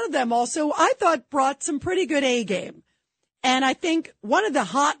a lot of them also, I thought, brought some pretty good A game. And I think one of the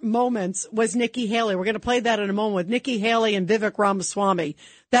hot moments was Nikki Haley. We're going to play that in a moment with Nikki Haley and Vivek Ramaswamy.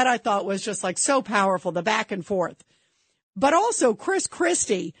 That I thought was just so powerful, the back and forth. But also Chris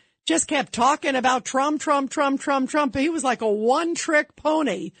Christie just kept talking about Trump. He was like a one-trick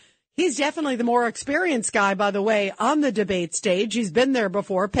pony. He's definitely the more experienced guy, by the way, on the debate stage. He's been there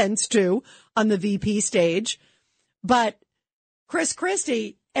before, Pence too, on the VP stage. But Chris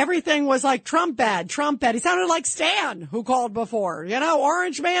Christie, everything was like Trump bad. He sounded like Stan, who called before.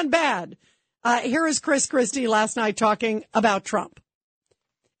 Orange man bad. Here is Chris Christie last night talking about Trump.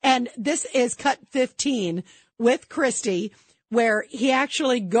 And this is cut 15 with Christie, where he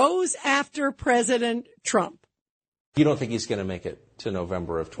actually goes after President Trump. You don't think he's going to make it to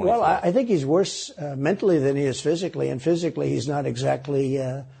November of 2024? Well, I think he's worse mentally than he is physically. And physically, he's not exactly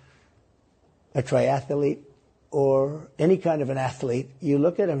a triathlete or any kind of an athlete. You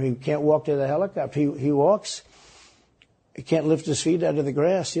look at him, he can't walk to the helicopter. He walks. He can't lift his feet out of the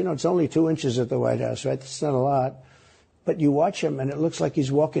grass. It's only 2 inches at the White House, right? It's not a lot. But you watch him, and it looks like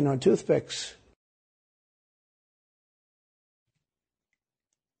he's walking on toothpicks.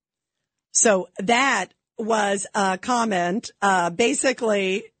 So that was a comment.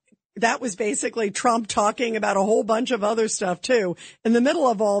 Basically, that was basically Trump talking about a whole bunch of other stuff, too. In the middle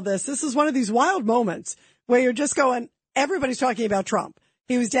of all this is one of these wild moments where you're just going, everybody's talking about Trump.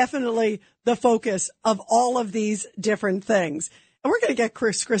 He was definitely the focus of all of these different things. And we're going to get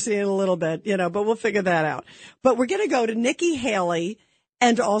Chris Christie in a little bit, but we'll figure that out. But we're going to go to Nikki Haley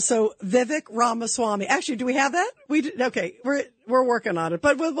and also Vivek Ramaswamy. Actually, do we have that? Okay, we're working on it,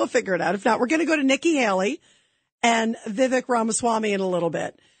 but we'll figure it out. If not, we're going to go to Nikki Haley and Vivek Ramaswamy in a little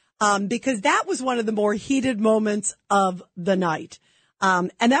bit, because that was one of the more heated moments of the night.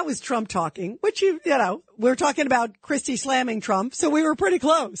 And that was Trump talking, which we're talking about Christie slamming Trump, so we were pretty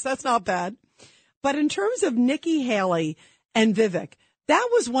close. That's not bad. But in terms of Nikki Haley and Vivek, that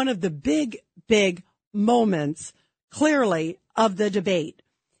was one of the big moments, clearly, of the debate.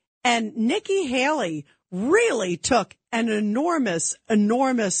 And Nikki Haley really took an enormous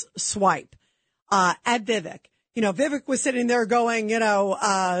swipe at Vivek. Vivek was sitting there going,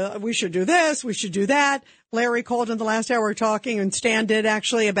 we should do this, we should do that. Larry called in the last hour talking, and Stan did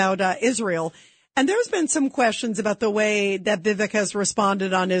actually, about Israel. And there's been some questions about the way that Vivek has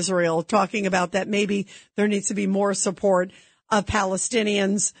responded on Israel, talking about that maybe there needs to be more support of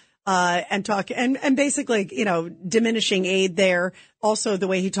Palestinians, and basically, diminishing aid there. Also, the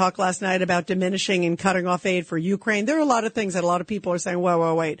way he talked last night about diminishing and cutting off aid for Ukraine. There are a lot of things that a lot of people are saying,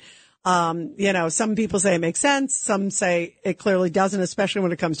 wait. Some people say it makes sense. Some say it clearly doesn't, especially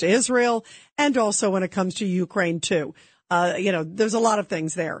when it comes to Israel and also when it comes to Ukraine too. There's a lot of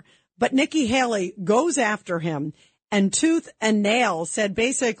things there. But Nikki Haley goes after him and tooth and nail said,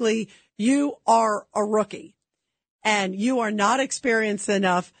 basically, you are a rookie and you are not experienced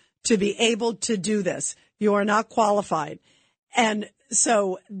enough to be able to do this. You are not qualified. And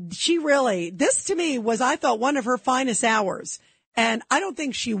so this to me was, I thought, one of her finest hours. And I don't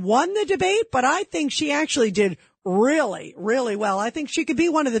think she won the debate, but I think she actually did really, really well. I think she could be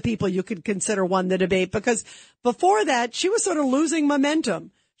one of the people you could consider won the debate, because before that, she was sort of losing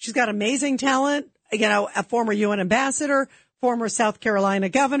momentum. She's got amazing talent, a former UN ambassador, former South Carolina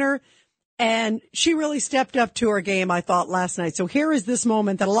governor, and she really stepped up to her game, I thought, last night. So here is this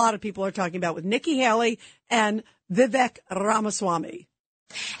moment that a lot of people are talking about with Nikki Haley and Vivek Ramaswamy.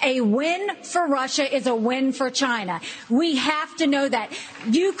 A win for Russia is a win for China. We have to know that.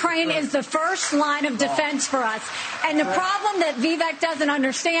 Ukraine is the first line of defense for us. And the problem that Vivek doesn't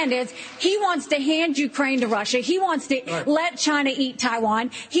understand is he wants to hand Ukraine to Russia. He wants to let China eat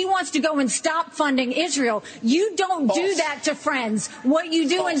Taiwan. He wants to go and stop funding Israel. You don't do that to friends. What you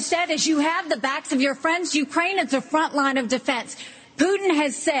do instead is you have the backs of your friends. Ukraine is the front line of defense. Putin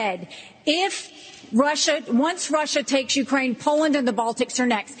has said, once Russia takes Ukraine, Poland and the Baltics are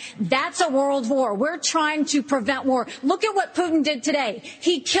next. That's a world war. We're trying to prevent war. Look at what Putin did today.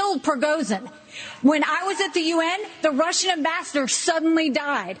 He killed Prigozhin. When I was at the UN, the Russian ambassador suddenly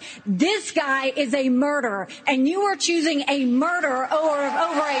died. This guy is a murderer, and you are choosing a murderer over a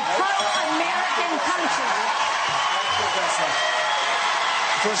pro-American country.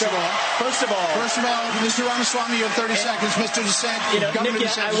 First of all, Mr. Ramaswamy, you have 30 seconds. Mr. DeSantis, Nikki,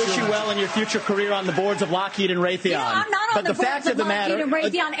 I wish you well in your future career on the boards of Lockheed and Raytheon. I'm not on the boards of Lockheed and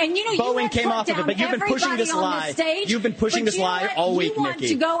Raytheon. And Boeing came off of it, but you've been pushing this lie. You've been pushing this lie all week, Nikki. You want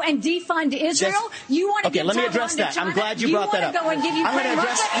to go and defund Israel? You want to Okay, let me address that. I'm glad you brought that up. I'm going to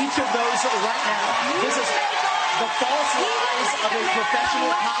address each of those right now. This is the false lies of a professional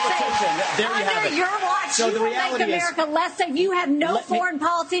politician. There you have it. Your watch, so the reality is, America less safe. You have no foreign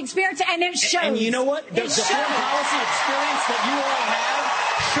policy experience, and it shows. And you know what? The foreign policy experience that you all have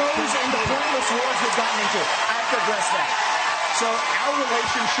shows in the pointless wars we've gotten into. I have to address that. So our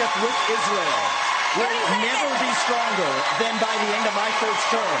relationship with Israel will never be stronger than by the end of my first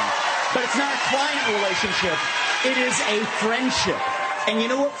term. But it's not a client relationship. It is a friendship. And you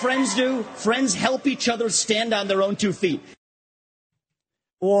know what friends do? Friends help each other stand on their own 2 feet.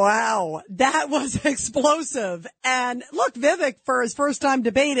 Wow, that was explosive. And look, Vivek, for his first time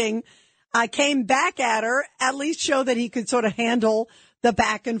debating, came back at her, at least show that he could sort of handle the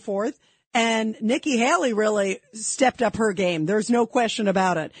back and forth. And Nikki Haley really stepped up her game. There's no question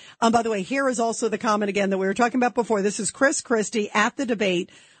about it. By the way, here is also the comment again that we were talking about before. This is Chris Christie at the debate.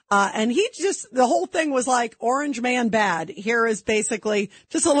 And the whole thing was like Orange Man bad. Here is basically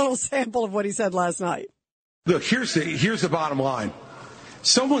just a little sample of what he said last night. Look, here's the bottom line.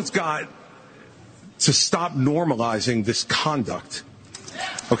 Someone's got to stop normalizing this conduct.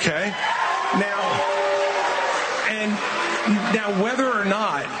 Okay? Now whether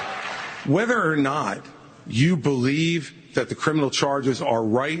or not you believe that the criminal charges are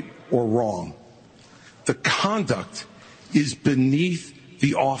right or wrong, the conduct is beneath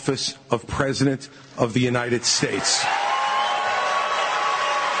the office of President of the United States.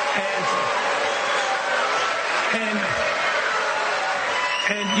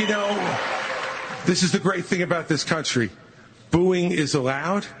 And you know, this is the great thing about this country. Booing is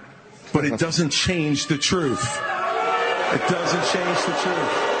allowed, but it doesn't change the truth. It doesn't change the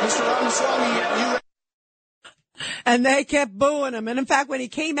truth. Mr. Ramaswamy, And they kept booing him. And in fact, when he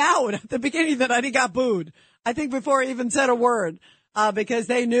came out at the beginning of the night, he got booed. I think before he even said a word, because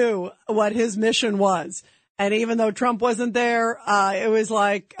they knew what his mission was. And even though Trump wasn't there, it was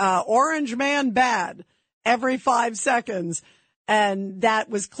like, Orange Man bad every 5 seconds. And that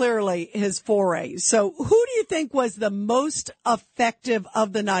was clearly his foray. So who do you think was the most effective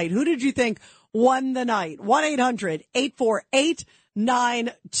of the night? Who did you think won the night?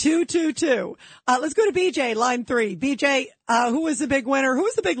 1-800-848-9222. Let's go to BJ, line 3. BJ, who was the big winner? Who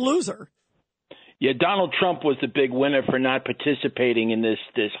was the big loser? Yeah, Donald Trump was the big winner for not participating in this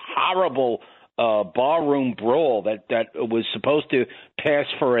horrible barroom brawl that was supposed to pass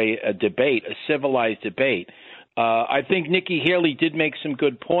for a debate, a civilized debate. I think Nikki Haley did make some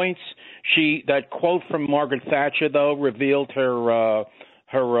good points. That quote from Margaret Thatcher, though, revealed her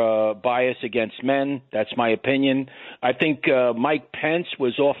bias against men. That's my opinion. I think Mike Pence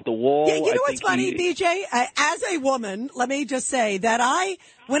was off the wall. Yeah, you know what's funny, BJ? As a woman, let me just say that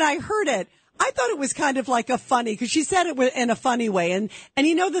when I heard it, I thought it was kind of like a funny, because she said it in a funny way. And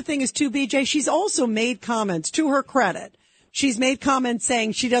you know the thing is, too, BJ, she's also made comments, to her credit. She's made comments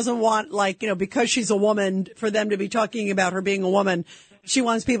saying she doesn't want, because she's a woman, for them to be talking about her being a woman. She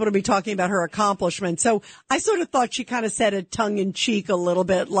wants people to be talking about her accomplishments. So I sort of thought she kind of said it tongue in cheek a little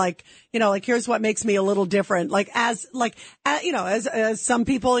bit, here's what makes me a little different. As some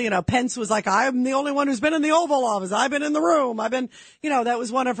people, Pence was like, I'm the only one who's been in the Oval Office. I've been in the room. I've been, that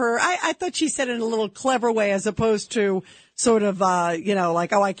was one of her. I thought she said it in a little clever way, as opposed to sort of,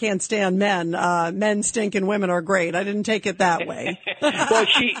 like, oh, I can't stand men. Men stink and women are great. I didn't take it that way. Well,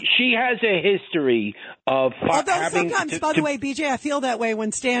 she has a history of Although sometimes, by the way, BJ, I feel that way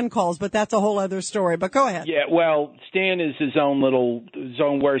when Stan calls, but that's a whole other story. But go ahead. Yeah, well, Stan is his own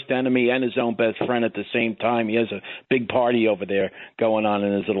worst enemy and his own best friend at the same time. He has a big party over there going on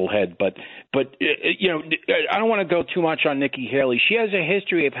in his little head. But I don't want to go too much on Nikki Haley. She has a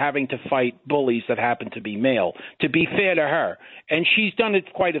history of having to fight bullies that happen to be male, to be fair to her. And she's done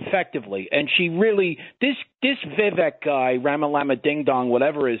it quite effectively. And she really, this Vivek guy, Ramalama Ding Dong,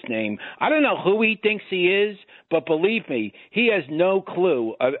 whatever his name, I don't know who he thinks he is, but believe me, he has no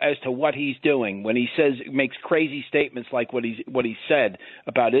clue as to what he's doing when he makes crazy statements like what he said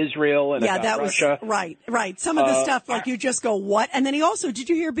about Israel and about Russia. Was right. Some of the stuff, like, you just go, what? And then he also, did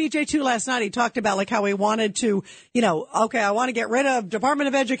you hear BJ too last night? He talked about like how he wanted to, I want to get rid of Department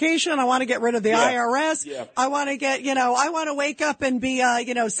of Education. I want to get rid of the IRS. Yeah. I want to get, I want to wake up and be,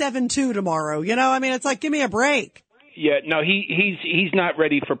 7-2 tomorrow. It's like, give me a break. Yeah, no, he's not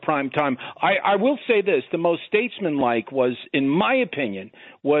ready for prime time. I will say this: the most statesmanlike was, in my opinion,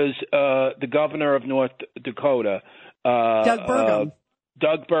 was the governor of North Dakota, Doug Burgum.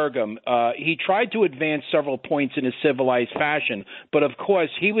 Doug Burgum. He tried to advance several points in a civilized fashion, but of course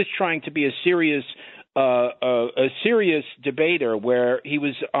he was trying to be a serious debater, where he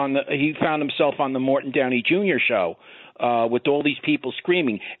found himself on the Morton Downey Jr. show. With all these people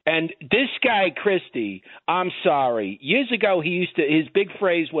screaming. And this guy, Christie, I'm sorry. Years ago, his big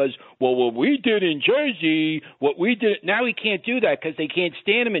phrase was, well, what we did in Jersey, what we did. Now he can't do that because they can't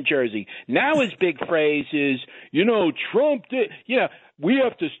stand him in Jersey. Now his big phrase is, Trump did, we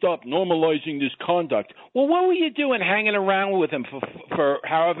have to stop normalizing this conduct. Well, what were you doing hanging around with him for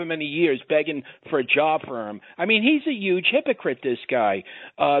however many years, begging for a job for him? I mean, he's a huge hypocrite, this guy.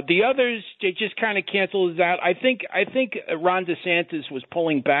 The others, they just kind of canceled it out. I think Ron DeSantis was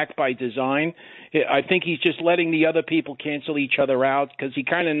pulling back by design. I think he's just letting the other people cancel each other out because he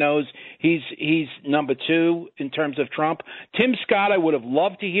kind of knows he's number two in terms of Trump. Tim Scott, I would have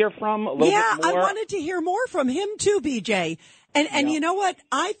loved to hear from a little bit more. Yeah, I wanted to hear more from him too, BJ. And you know what?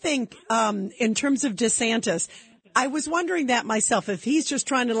 I think, in terms of DeSantis, I was wondering that myself, if he's just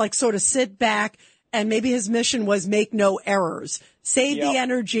trying to like sort of sit back and maybe his mission was make no errors, save the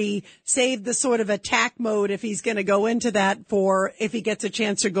energy, save the sort of attack mode if he's going to go into that for if he gets a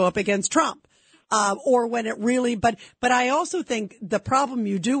chance to go up against Trump. Or when it really, but I also think the problem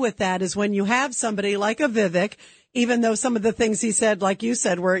you do with that is when you have somebody like a Vivek, even though some of the things he said, like you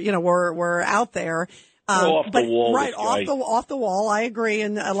said, were out there. Off the wall. I agree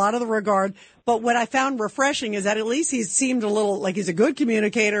in a lot of the regard. But what I found refreshing is that at least he seemed a little like he's a good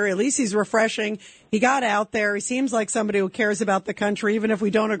communicator. At least he's refreshing. He got out there. He seems like somebody who cares about the country, even if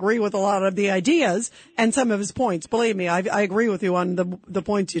we don't agree with a lot of the ideas and some of his points. Believe me, I agree with you on the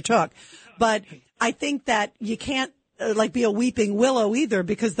points you took. But I think that you can't be a weeping willow either,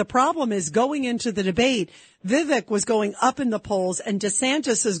 because the problem is going into the debate, Vivek was going up in the polls and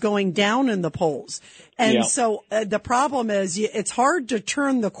DeSantis is going down in the polls. And so the problem is it's hard to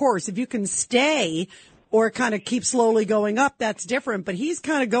turn the course. If you can stay or kind of keep slowly going up, that's different. But he's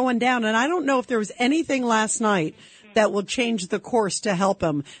kind of going down. And I don't know if there was anything last night that will change the course to help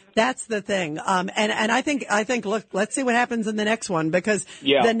him. That's the thing. And I think, look, let's see what happens in the next one, because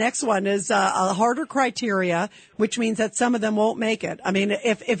the next one is a harder criteria, which means that some of them won't make it. I mean,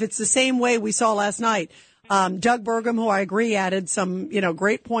 if it's the same way we saw last night, Doug Burgum, who I agree added some,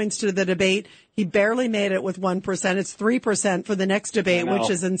 great points to the debate. He barely made it with 1%. It's 3% for the next debate, which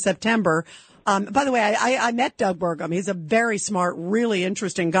is in September. By the way, I met Doug Burgum. He's a very smart, really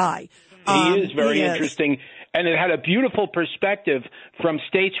interesting guy. He is very interesting. And it had a beautiful perspective from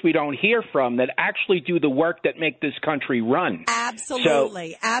states we don't hear from that actually do the work that make this country run.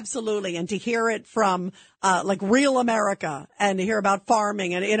 Absolutely. And to hear it from, real America and to hear about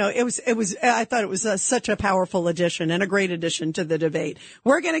farming. And, I thought it was such a powerful addition and a great addition to the debate.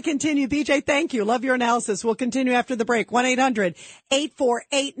 We're going to continue. BJ, thank you. Love your analysis. We'll continue after the break.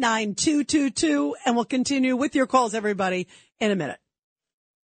 1-800-848-9222. And we'll continue with your calls, everybody, in a minute.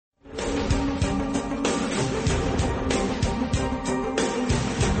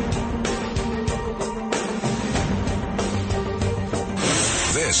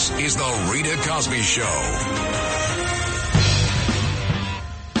 This is the Rita Cosby Show.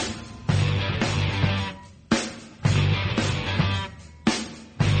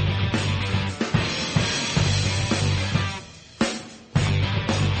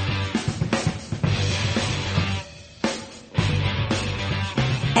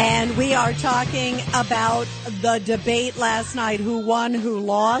 And we are talking about the debate last night, who won, who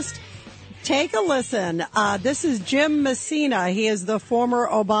lost. Take a listen. This is Jim Messina. He is the former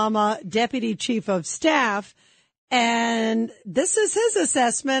Obama deputy chief of staff. And this is his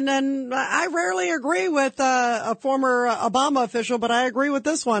assessment. And I rarely agree with a former Obama official, but I agree with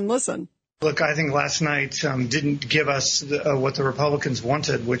this one. Listen. Look, I think last night didn't give us what the Republicans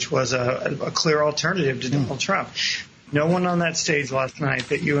wanted, which was a clear alternative to Donald Trump. No one on that stage last night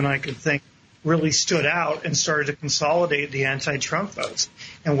that you and I could think really stood out and started to consolidate the anti-Trump votes.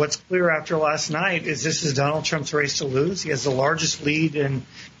 And what's clear after last night is this is Donald Trump's race to lose. He has the largest lead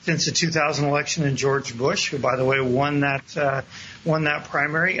since the 2000 election in George Bush, who, by the way, won that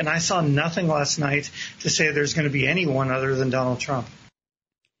primary. And I saw nothing last night to say there's going to be anyone other than Donald Trump.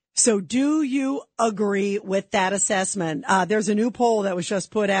 So do you agree with that assessment? There's a new poll that was just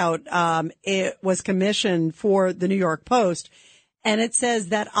put out. It was commissioned for the New York Post. And it says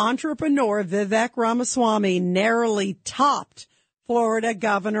that entrepreneur Vivek Ramaswamy narrowly topped Florida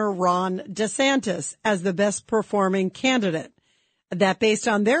Governor Ron DeSantis as the best performing candidate. That based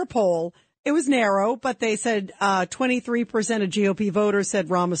on their poll, it was narrow, but they said 23% of GOP voters said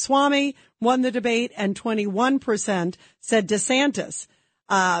Ramaswamy won the debate and 21% said DeSantis.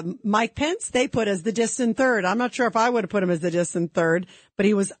 Mike Pence, they put as the distant third. I'm not sure if I would have put him as the distant third, but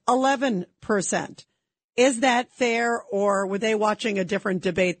he was 11%. Is that fair, or were they watching a different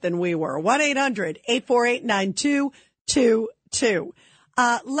debate than we were? 1-800-848-9222.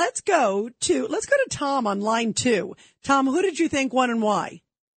 Let's go to Tom on line 2. Tom, who did you think won and why?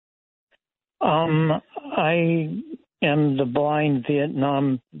 I am the blind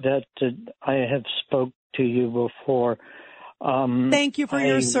Vietnam that I have spoke to you before. Thank you for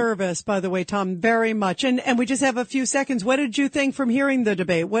your service, by the way, Tom, very much. And we just have a few seconds. What did you think from hearing the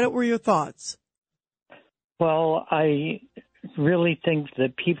debate? What were your thoughts? Well, I really think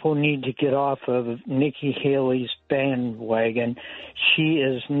that people need to get off of Nikki Haley's bandwagon. She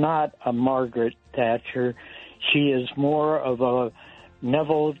is not a Margaret Thatcher. She is more of a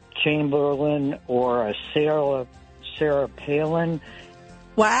Neville Chamberlain or a Sarah Palin.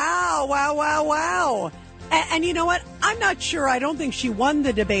 Wow. And you know what? I'm not sure. I don't think she won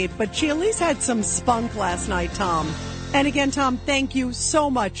the debate, but she at least had some spunk last night, Tom. And again, Tom, thank you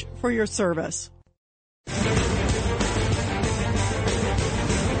so much for your service.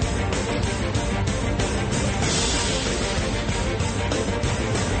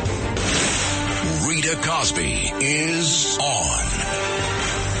 Rita Cosby is on.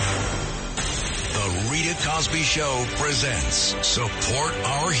 The Rita Cosby Show presents Support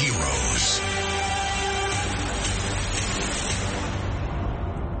Our Heroes.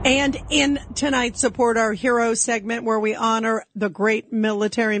 And in tonight's Support Our Heroes segment, where we honor the great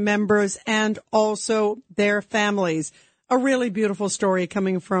military members and also their families. A really beautiful story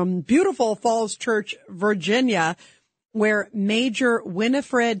coming from beautiful Falls Church, Virginia, where Major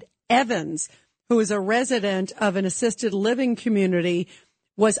Winifred Evans, who is a resident of an assisted living community,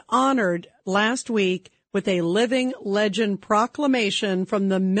 was honored last week with a Living Legend proclamation from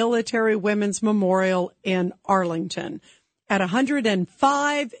the Military Women's Memorial in Arlington. At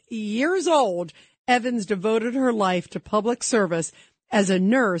 105 years old, Evans devoted her life to public service as a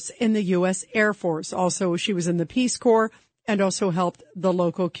nurse in the U.S. Air Force. Also, she was in the Peace Corps and also helped the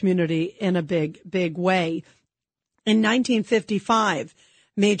local community in a big way. In 1955,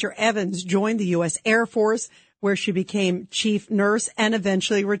 Major Evans joined the U.S. Air Force, where she became chief nurse and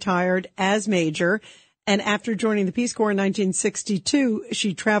eventually retired as major. And after joining the Peace Corps in 1962,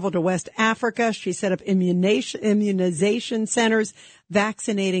 she traveled to West Africa. She set up immunization centers,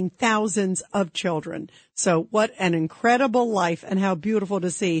 vaccinating thousands of children. So what an incredible life, and how beautiful to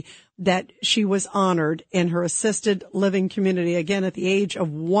see that she was honored in her assisted living community, again, at the age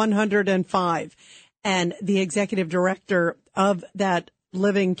of 105. And the executive director of that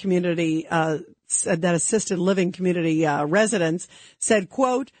living community, that assisted living community residence said,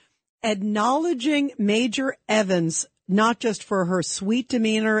 quote, acknowledging Major Evans, not just for her sweet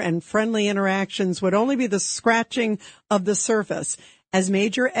demeanor and friendly interactions, would only be the scratching of the surface, as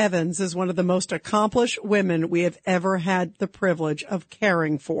Major Evans is one of the most accomplished women we have ever had the privilege of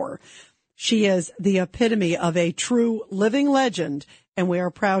caring for. She is the epitome of a true living legend, and we are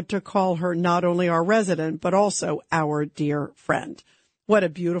proud to call her not only our resident, but also our dear friend. What a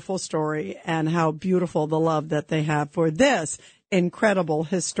beautiful story, and how beautiful the love that they have for this incredible,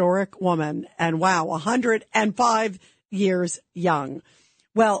 historic woman. And wow, 105 years young.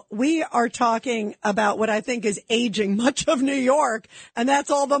 Well, we are talking about what I think is aging much of New York, and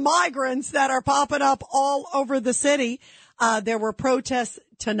that's all the migrants that are popping up all over the city. There were protests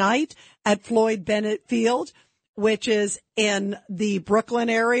tonight at Floyd Bennett Field. which is in the Brooklyn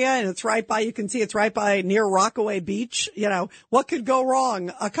area, and it's right by, you can see it's right by near Rockaway Beach. You know, what could go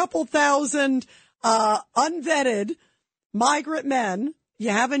wrong? A couple thousand unvetted migrant men. You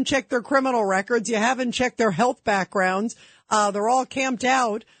haven't checked their criminal records. You haven't checked their health backgrounds. They're all camped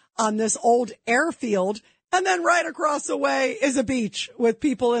out on this old airfield. And then right across the way is a beach with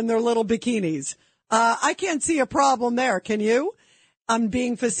people in their little bikinis. I can't see a problem there. Can you? I'm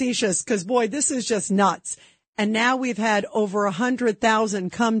being facetious because, boy, this is just nuts. And now we've had over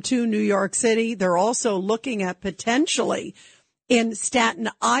 100,000 come to New York City. They're also looking at potentially in Staten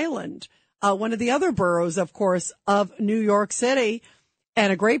Island, one of the other boroughs, of course, of New York City,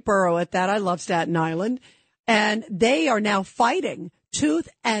 and a great borough at that. I love Staten Island. And they are now fighting tooth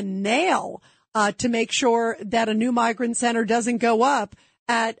and nail to make sure that a new migrant center doesn't go up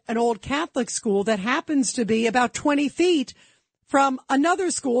at an old Catholic school that happens to be about 20 feet from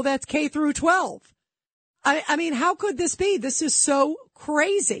another school that's K through 12. I mean, how could this be? This is so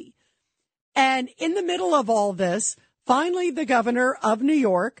crazy. And in the middle of all this, finally, the governor of New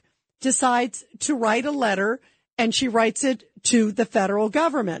York decides to write a letter, and she writes it to the federal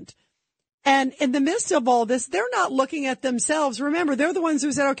government. And in the midst of all this, they're not looking at themselves. Remember, they're the ones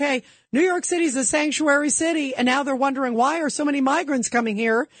who said, okay, New York City is a sanctuary city. And now they're wondering, why are so many migrants coming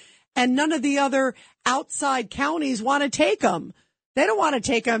here? And none of the other outside counties want to take them. They don't want to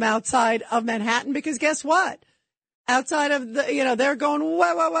take them outside of Manhattan because guess what? Outside of the, they're going,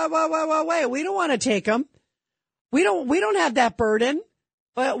 wait. We don't want to take them. We don't have that burden.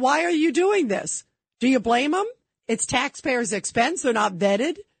 But why are you doing this? Do you blame them? It's taxpayers' expense. They're not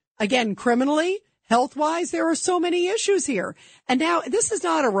vetted. Again, criminally, health-wise, there are so many issues here. And now this is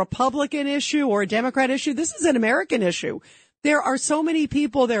not a Republican issue or a Democrat issue. This is an American issue. There are so many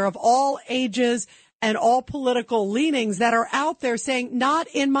people there of all ages and all political leanings that are out there saying, not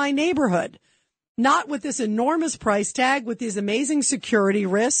in my neighborhood, not with this enormous price tag, with these amazing security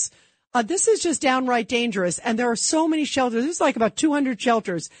risks. This is just downright dangerous. And there are so many shelters. There's like about 200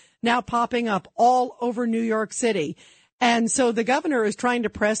 shelters now popping up all over New York City. And so the governor is trying to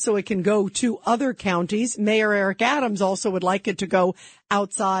press so it can go to other counties. Mayor Eric Adams also would like it to go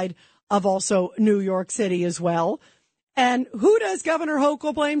outside of also New York City as well. And who does Governor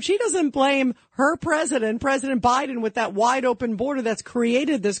Hochul blame? She doesn't blame her president, President Biden, with that wide open border that's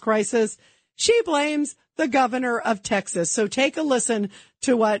created this crisis. She blames the governor of Texas. So take a listen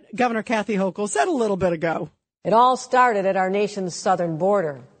to what Governor Kathy Hochul said a little bit ago. It all started at our nation's southern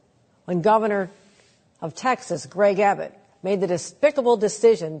border when Governor of Texas, Greg Abbott, made the despicable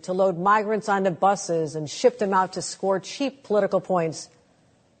decision to load migrants onto buses and ship them out to score cheap political points,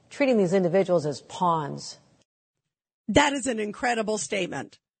 treating these individuals as pawns. That is an incredible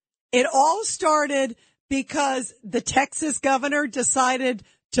statement. It all started because the Texas governor decided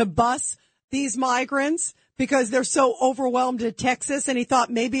to bus these migrants because they're so overwhelmed at Texas, and he thought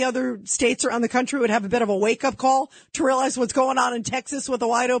maybe other states around the country would have a bit of a wake-up call to realize what's going on in Texas with a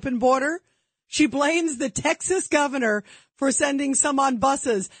wide-open border. She blames the Texas governor for sending some on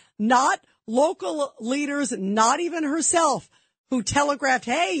buses, not local leaders, not even herself, who telegraphed,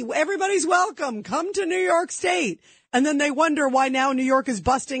 hey, everybody's welcome, come to New York State. And then they wonder why now New York is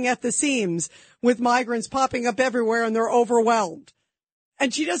busting at the seams with migrants popping up everywhere and they're overwhelmed.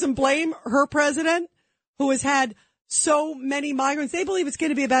 And she doesn't blame her president, who has had so many migrants. They believe it's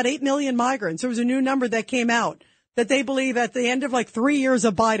going to be about 8 million migrants. There was a new number that came out that they believe at the end of like 3 years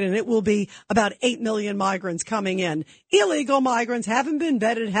of Biden, it will be about 8 million migrants coming in. Illegal migrants haven't been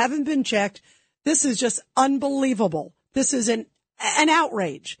vetted, haven't been checked. This is just unbelievable. This is an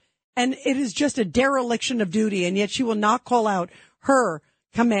outrage. And it is just a dereliction of duty. And yet she will not call out her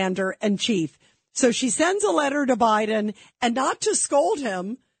commander in chief. So she sends a letter to Biden, and not to scold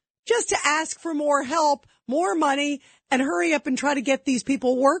him, just to ask for more help, more money, and hurry up and try to get these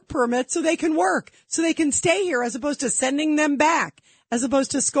people work permits so they can work, so they can stay here, as opposed to sending them back, as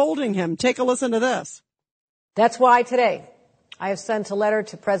opposed to scolding him. Take a listen to this. That's why today I have sent a letter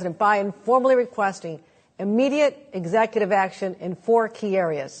to President Biden formally requesting immediate executive action in 4 key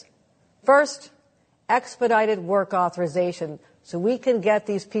areas. First, expedited work authorization so we can get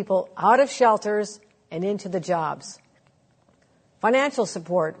these people out of shelters and into the jobs. Financial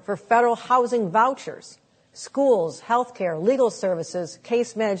support for federal housing vouchers, schools, healthcare, legal services,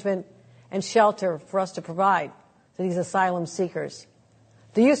 case management, and shelter for us to provide to these asylum seekers.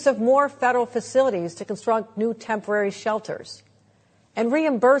 The use of more federal facilities to construct new temporary shelters. And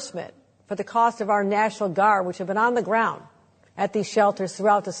reimbursement for the cost of our National Guard, which have been on the ground at these shelters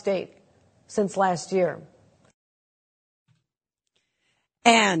throughout the state since last year.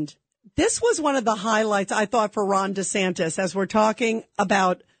 And this was one of the highlights, I thought, for Ron DeSantis, as we're talking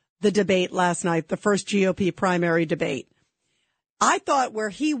about the debate last night, the first GOP primary debate. I thought where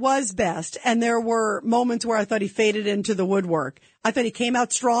he was best, and there were moments where I thought he faded into the woodwork. I thought he came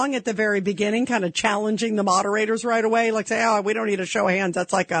out strong at the very beginning, kind of challenging the moderators right away, like say, oh, we don't need a show of hands.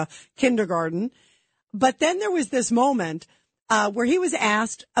 That's like a kindergarten. But then there was this moment where he was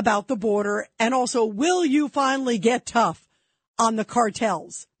asked about the border and also, will you finally get tough on the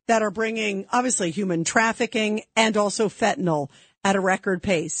cartels that are bringing, obviously, human trafficking and also fentanyl at a record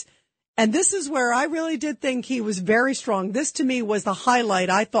pace? And this is where I really did think he was very strong. This, to me, was the highlight,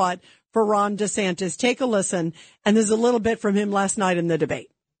 I thought, for Ron DeSantis. Take a listen, and there's a little bit from him last night in the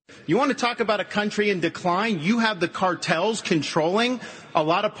debate. You want to talk about a country in decline? You have the cartels controlling a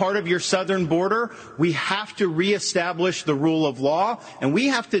lot of part of your southern border. We have to reestablish the rule of law, and we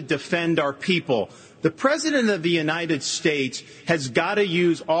have to defend our people. The President of the United States has got to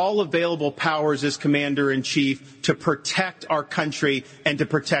use all available powers as Commander-in-Chief to protect our country and to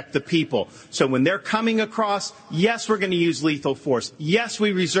protect the people. So when they're coming across, yes, we're going to use lethal force. Yes,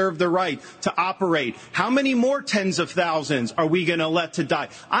 we reserve the right to operate. How many more tens of thousands are we going to let to die?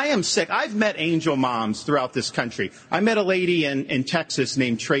 I am sick. I've met angel moms throughout this country. I met a lady in Texas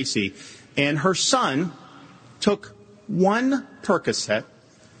named Tracy, and her son took one Percocet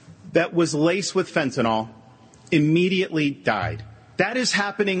that was laced with fentanyl, immediately died. That is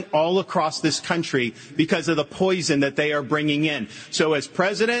happening all across this country because of the poison that they are bringing in. So as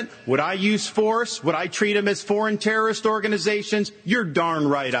president, would I use force? Would I treat them as foreign terrorist organizations? You're darn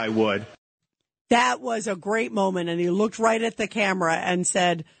right I would. That was a great moment, and he looked right at the camera and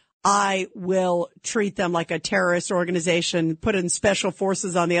said, I will treat them like a terrorist organization, put in special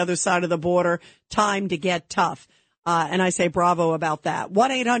forces on the other side of the border, time to get tough. And I say bravo about that.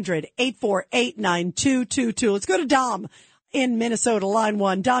 1-800-848-9222. Let's go to Dom in Minnesota, line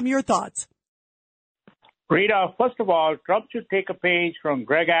 1. Dom, your thoughts. Rita, first of all, Trump should take a page from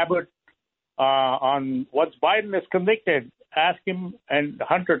Greg Abbott on once Biden is convicted, ask him and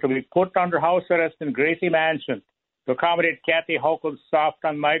Hunter to be put under house arrest in Gracie Mansion to accommodate Kathy Hochul's soft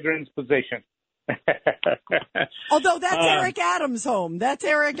on migrants position. Although that's Eric Adams' home. That's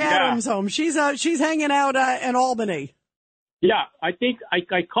Eric Adams' home. She's hanging out in Albany. Yeah, I think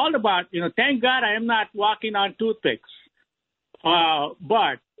I called about, thank God I am not walking on toothpicks.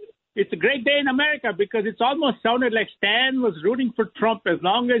 But it's a great day in America because it's almost sounded like Stan was rooting for Trump as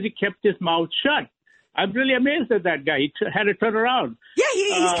long as he kept his mouth shut. I'm really amazed at that guy. He had to turn around. Yeah,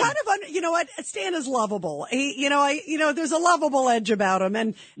 he's kind of, you know what? Stan is lovable. There's a lovable edge about him.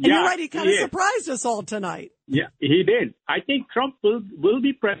 And you're right, he kind of surprised us all tonight. Yeah, he did. I think Trump will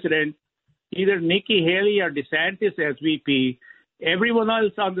be president, either Nikki Haley or DeSantis as VP. Everyone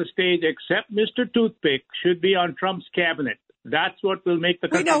else on the stage except Mr. Toothpick should be on Trump's cabinet. That's what will make the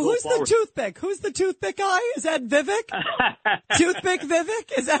country go who's forward. the toothpick? Who's the toothpick guy? Is that Vivek? Toothpick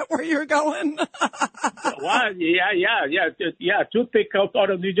Vivek? Is that where you're going? Well, yeah. Toothpick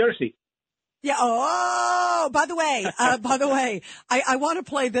out of New Jersey. Yeah. Oh, by the way, I want to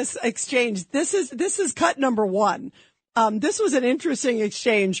play this exchange. This is cut number 1. This was an interesting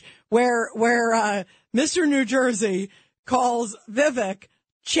exchange where Mr. New Jersey calls Vivek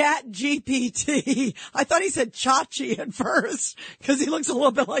Chat GPT. I thought he said Chachi at first because he looks a little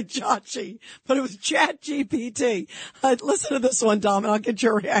bit like Chachi, but it was Chat GPT. Listen to this one, Dom, and I'll get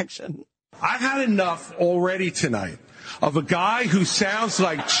your reaction. I've had enough already tonight of a guy who sounds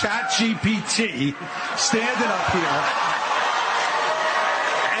like Chat GPT standing up here.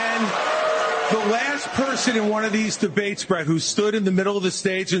 And the last person in one of these debates, Brett, who stood in the middle of the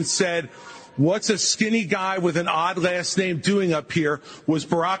stage and said, what's a skinny guy with an odd last name doing up here was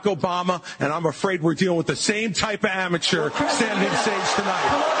Barack Obama, and I'm afraid we're dealing with the same type of amateur standing on stage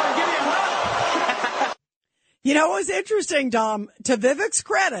tonight. You know, it was interesting, Dom, to Vivek's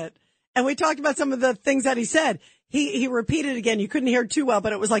credit, and we talked about some of the things that he said. He repeated again. You couldn't hear too well,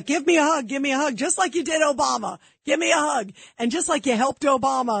 but it was like, give me a hug, just like you did Obama. Give me a hug. And just like you helped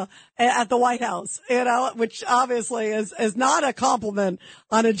Obama at the White House, which obviously is not a compliment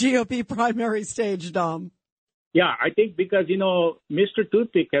on a GOP primary stage, Dom. Yeah, I think because, Mr.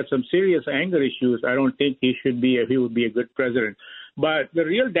 Toothpick has some serious anger issues. I don't think he would be a good president. But the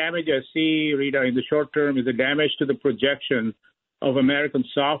real damage I see, Rita, in the short term is the damage to the projection of American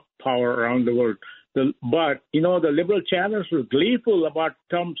soft power around the world. But the liberal channels were gleeful about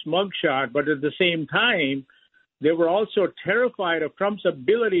Trump's mugshot, but at the same time, they were also terrified of Trump's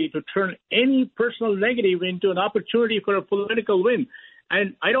ability to turn any personal negative into an opportunity for a political win.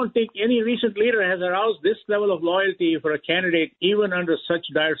 And I don't think any recent leader has aroused this level of loyalty for a candidate, even under such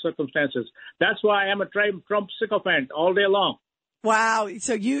dire circumstances. That's why I'm a Trump sycophant all day long. Wow.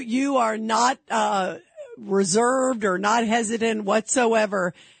 So you are not reserved or not hesitant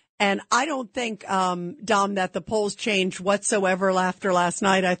whatsoever And I don't think, Dom, that the polls changed whatsoever after last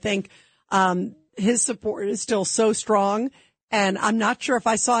night. I think his support is still so strong. And I'm not sure if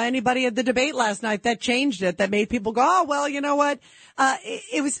I saw anybody at the debate last night that changed it, that made people go, oh, well, you know what?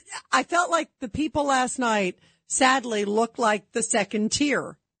 I felt like the people last night, sadly, looked like the second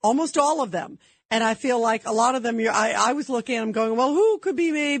tier, almost all of them. And I feel like a lot of them, I was looking at them going, well, who could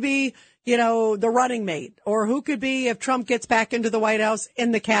be maybe, the running mate, or who could be, if Trump gets back into the White House,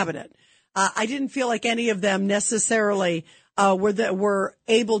 in the cabinet. I didn't feel like any of them necessarily were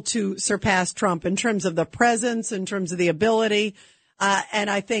able to surpass Trump in terms of the presence, in terms of the ability. And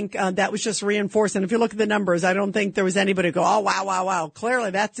I think that was just reinforced. And if you look at the numbers, I don't think there was anybody who go, oh, wow, wow, wow.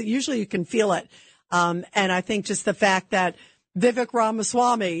 Clearly, usually you can feel it. And I think just the fact that Vivek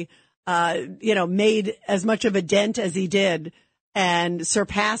Ramaswamy, made as much of a dent as he did and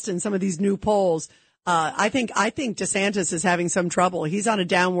surpassed in some of these new polls. I think DeSantis is having some trouble. He's on a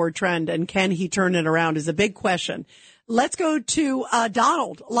downward trend, and can he turn it around is a big question. Let's go to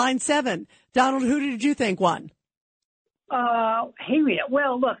Donald, line 7. Donald, who did you think won? Hey, Rita.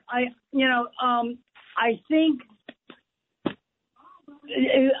 Well, look, I think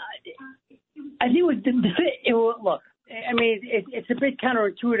look. I mean, it's a bit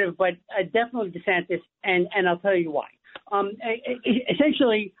counterintuitive, but definitely DeSantis, and I'll tell you why.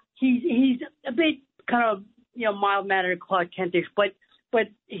 Essentially, he's a bit kind of mild-mannered, Clark Kentish, but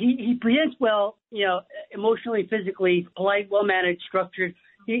he presents well, emotionally, physically, polite, well-managed, structured.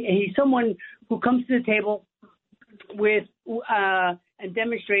 He's someone who comes to the table with and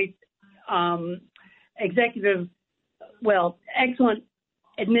demonstrates excellent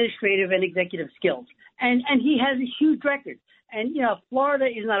administrative and executive skills. And he has a huge record. And Florida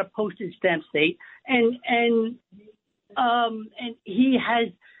is not a postage stamp state, and he has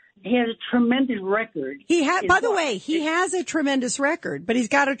a tremendous record. By the way, he has a tremendous record, but he's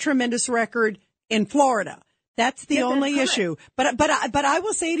got a tremendous record in Florida. That's the only issue. But I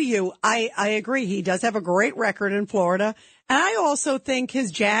will say to you, I agree. He does have a great record in Florida. And I also think his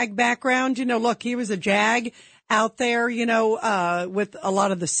JAG background, look, he was a JAG out there, with a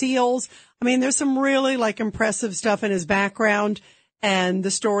lot of the SEALs. I mean, there's some really impressive stuff in his background, and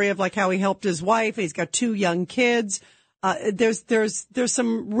the story of how he helped his wife. He's got 2 young kids. There's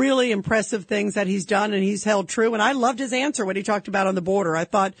some really impressive things that he's done, and he's held true. And I loved his answer when he talked about on the border. I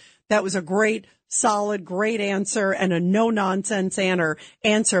thought that was a great, solid, great answer and a no nonsense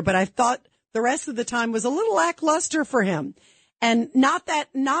answer. But I thought the rest of the time was a little lackluster for him. And not that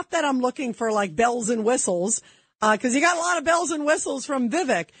I'm looking for bells and whistles, because you got a lot of bells and whistles from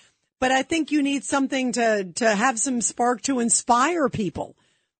Vivek. But I think you need something to have some spark to inspire people.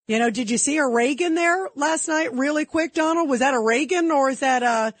 Did you see a Reagan there last night? Really quick, Donald, was that a Reagan, or is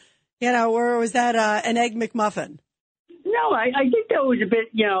that or was that an Egg McMuffin? No, I think that was a bit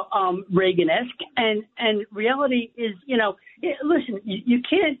Reagan-esque, and reality is listen, you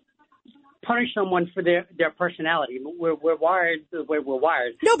can't punish someone for their personality. We're wired the way we're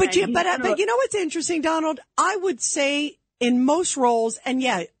wired. No, but you know what's interesting, Donald? I would say in most roles, and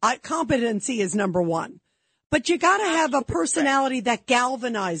competency is number one. But you got to have a personality that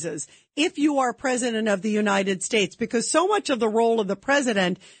galvanizes if you are president of the United States, because so much of the role of the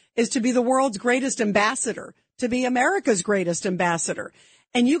president is to be the world's greatest ambassador, to be America's greatest ambassador.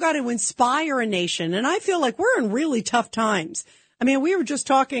 And you got to inspire a nation. And I feel like we're in really tough times. I mean, we were just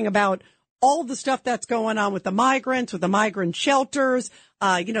talking about all the stuff that's going on with the migrants, with the migrant shelters.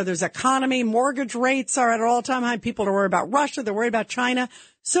 There's economy, mortgage rates are at an all-time high. People are worried about Russia. They're worried about China.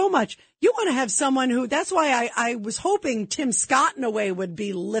 So much. You want to have someone who, that's why I was hoping Tim Scott in a way would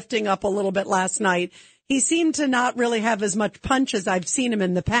be lifting up a little bit last night. He seemed to not really have as much punch as I've seen him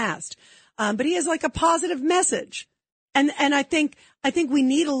in the past. But he has a positive message. And I think we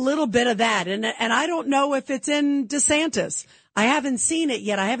need a little bit of that. And I don't know if it's in DeSantis. I haven't seen it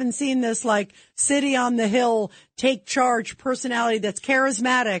yet. I haven't seen this city on the hill, take charge personality that's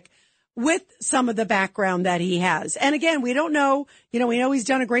charismatic with some of the background that he has. And again, we don't know, we know he's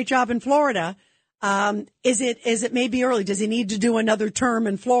done a great job in Florida. Is it maybe early? Does he need to do another term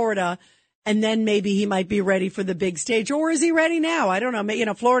in Florida? And then maybe he might be ready for the big stage, or is he ready now? I don't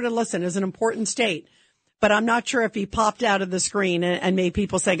know. Florida, listen, is an important state, but I'm not sure if he popped out of the screen and made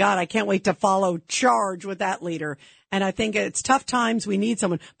people say, God, I can't wait to follow charge with that leader. And I think it's tough times. We need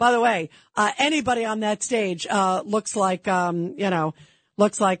someone. By the way, anybody on that stage, looks like Brad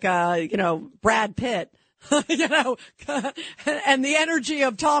Pitt, and the energy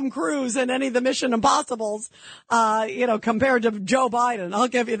of Tom Cruise in any of the Mission Impossibles, compared to Joe Biden. I'll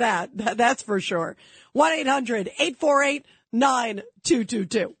give you that. That's for sure.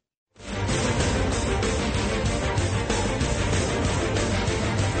 1-800-848-9222.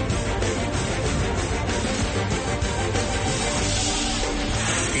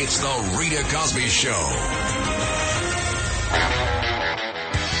 It's the Rita Cosby Show.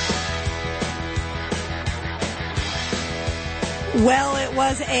 Well, it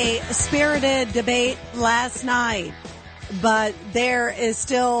was a spirited debate last night, but there is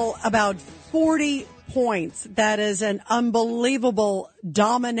still about 40 points. That is an unbelievable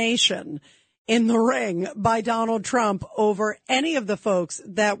domination in the ring by Donald Trump over any of the folks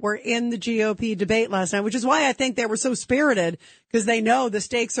that were in the GOP debate last night, which is why I think they were so spirited, because they know the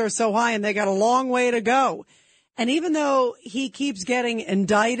stakes are so high and they got a long way to go. And even though he keeps getting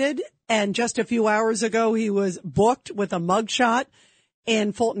indicted, and just a few hours ago he was booked with a mugshot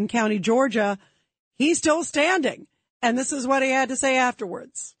in Fulton County, Georgia, he's still standing. And this is what he had to say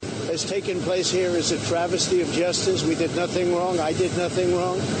afterwards. Has taken place here is a travesty of justice. We did nothing wrong. I did nothing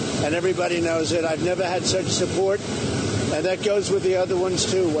wrong. And everybody knows it. I've never had such support. And that goes with the other ones,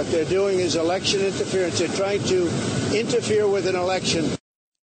 too. What they're doing is election interference. They're trying to interfere with an election.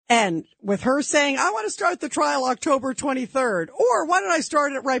 And with her saying, I want to start the trial October 23rd, or why don't I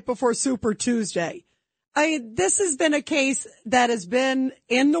start it right before Super Tuesday? This has been a case that has been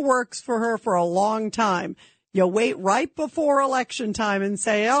in the works for her for a long time. You wait right before election time and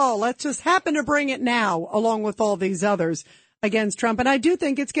say, oh, let's just happen to bring it now, along with all these others against Trump. And I do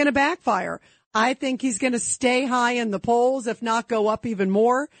think it's going to backfire. I think he's going to stay high in the polls, if not go up even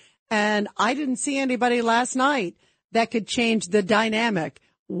more. And I didn't see anybody last night that could change the dynamic.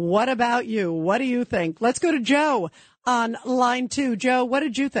 What about you? What do you think? Let's go to Joe on line 2. Joe, what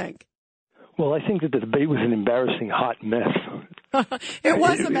did you think? Well, I think that the debate was an embarrassing hot mess. It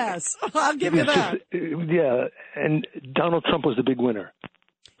was a mess. I'll give you that. Yeah, and Donald Trump was the big winner.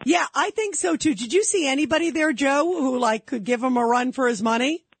 Yeah, I think so too. Did you see anybody there, Joe, who could give him a run for his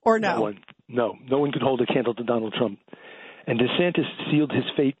money, or no? No one could hold a candle to Donald Trump. And DeSantis sealed his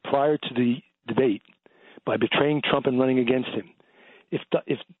fate prior to the debate by betraying Trump and running against him. If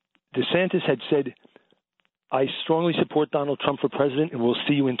DeSantis had said, I strongly support Donald Trump for president and we'll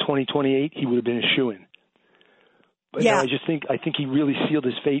see you in 2028, he would have been a shoo-in. But yeah. No, I think he really sealed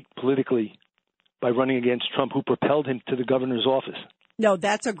his fate politically by running against Trump, who propelled him to the governor's office. No,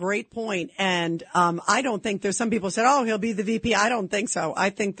 that's a great point. And I don't think there's some people said, oh, he'll be the VP. I don't think so.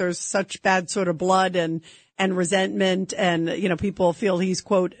 I think there's such bad sort of blood and resentment, and, people feel he's,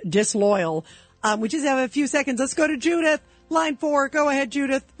 quote, disloyal. We just have a few seconds. Let's go to Judith, line 4. Go ahead,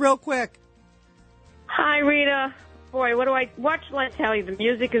 Judith, real quick. Hi, Rita. Boy, what shall I tell you? The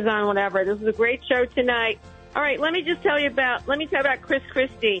music is on, whatever. This is a great show tonight. All right, let me tell you about Chris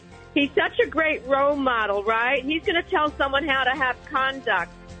Christie. He's such a great role model, right? He's going to tell someone how to have conduct.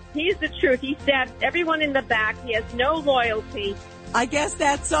 He's the truth. He stabs everyone in the back. He has no loyalty. I guess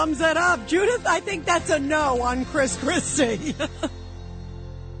that sums it up. Judith, I think that's a no on Chris Christie.